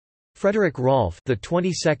 Frederick Rolfe, the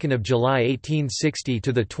 22nd of July 1860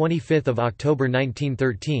 to the 25th of October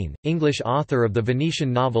 1913, English author of the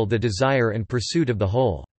Venetian novel The Desire and Pursuit of the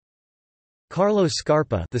Whole. Carlos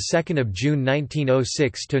Scarpa, the 2nd of June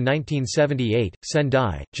 1906 to 1978,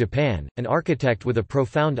 Sendai, Japan, an architect with a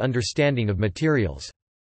profound understanding of materials.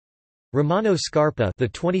 Romano Scarpa, the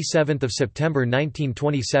 27th of September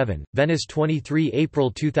 1927, Venice 23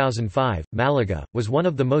 April 2005, Malaga, was one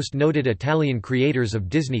of the most noted Italian creators of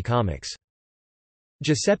Disney comics.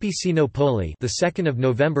 Giuseppe Sinopoli, the 2nd of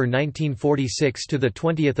November 1946 to the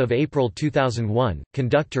 20th of April 2001,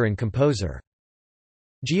 conductor and composer.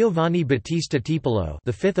 Giovanni Battista Tiepolo,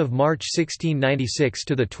 the 5th of March 1696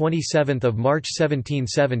 to the 27th of March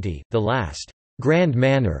 1770, the last Grand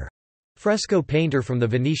Manner fresco painter from the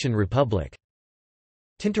Venetian Republic.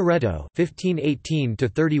 Tintoretto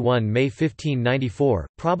 (1518–31 May 1594),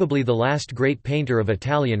 probably the last great painter of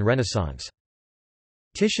Italian Renaissance.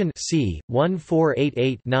 Titian c.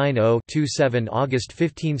 1488-90-27 August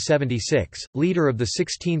 1576, leader of the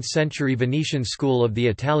 16th-century Venetian school of the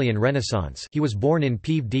Italian Renaissance. He was born in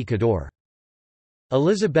Pieve di Cadore.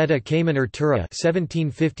 Elisabetta Caimaner-Turra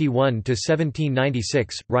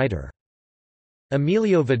 (1751–1796), writer.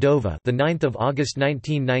 Emilio Vedova, the 9th of August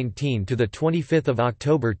 1919 to the 25th of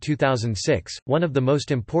October 2006, one of the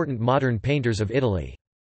most important modern painters of Italy.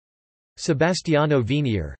 Sebastiano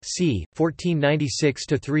Venier, c.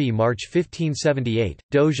 1496–3 March 1578,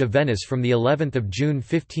 Doge of Venice from the 11th of June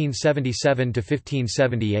 1577 to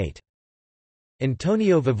 1578.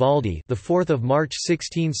 Antonio Vivaldi, the 4th of March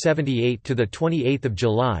 1678 to the 28th of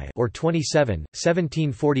July or 27,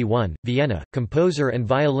 1741, Vienna, composer and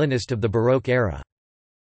violinist of the Baroque era.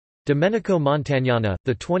 Domenico Montagnana,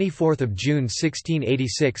 the 24th of June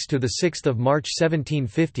 1686 to the 6th of March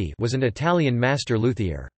 1750, was an Italian master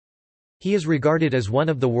luthier. He is regarded as one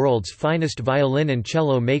of the world's finest violin and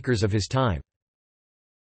cello makers of his time.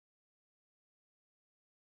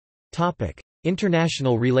 Topic: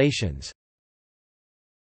 International relations.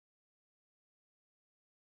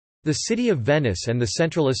 The City of Venice and the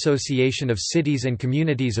Central Association of Cities and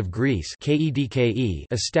Communities of Greece (KEDKE)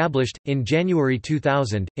 established, in January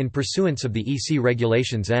 2000, in pursuance of the EC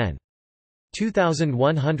Regulations N.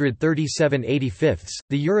 2137/85,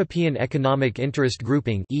 the European Economic Interest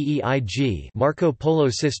Grouping (EEIG) Marco Polo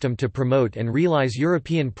system to promote and realize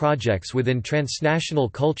European projects within transnational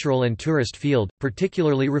cultural and tourist field,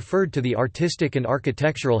 particularly referred to the artistic and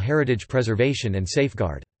architectural heritage preservation and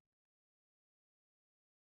safeguard.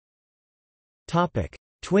 Topic: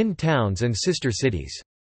 Twin towns and sister cities.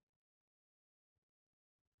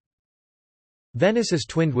 Venice is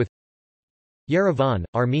twinned with Yerevan,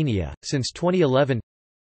 Armenia, since 2011.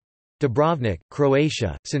 Dubrovnik,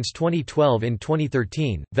 Croatia, since 2012. In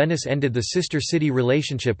 2013, Venice ended the sister city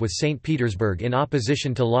relationship with St. Petersburg in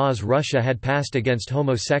opposition to laws Russia had passed against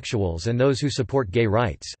homosexuals and those who support gay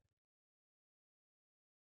rights.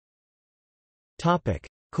 Topic: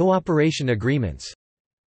 Cooperation agreements.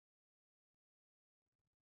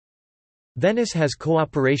 Venice has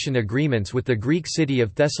cooperation agreements with the Greek city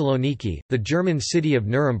of Thessaloniki, the German city of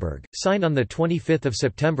Nuremberg, signed on 25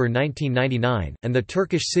 September 1999, and the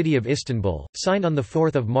Turkish city of Istanbul, signed on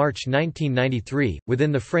 4 March 1993,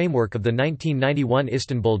 within the framework of the 1991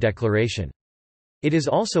 Istanbul Declaration. It is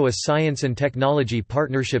also a science and technology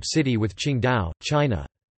partnership city with Qingdao, China.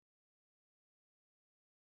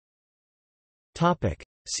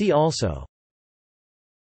 See also: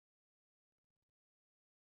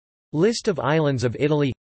 List of islands of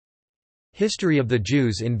Italy, History of the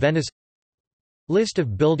Jews in Venice, List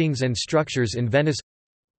of buildings and structures in Venice,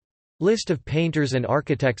 List of painters and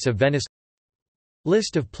architects of Venice,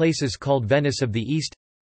 List of places called Venice of the East,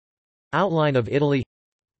 Outline of Italy,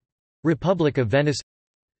 Republic of Venice,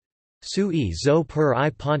 Sui zo per I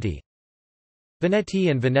Ponti,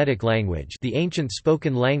 Veneti and Venetic language, the ancient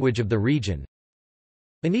spoken language of the region,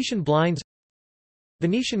 Venetian blinds,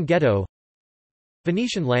 Venetian ghetto,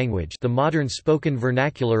 Venetian language, the modern spoken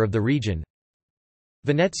vernacular of the region,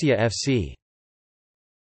 Venezia FC,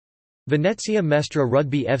 Venezia Mestre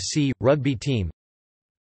Rugby FC, rugby team,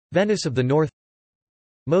 Venice of the North,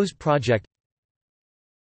 Mose Project.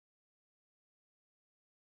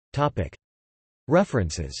 Topic: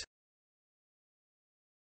 References.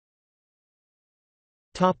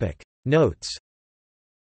 Topic: Notes.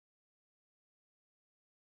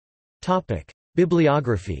 Topic: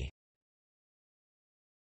 Bibliography.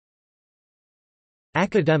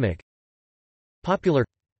 Academic. Popular.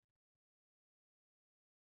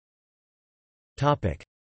 Topic: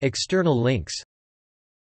 External links.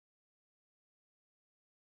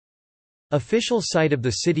 Official site of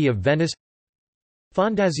the City of Venice,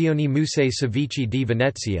 Fondazione Musei Civici di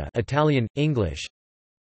Venezia, Italian, English.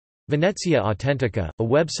 Venezia Authentica, a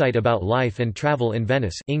website about life and travel in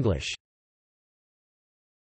Venice, English.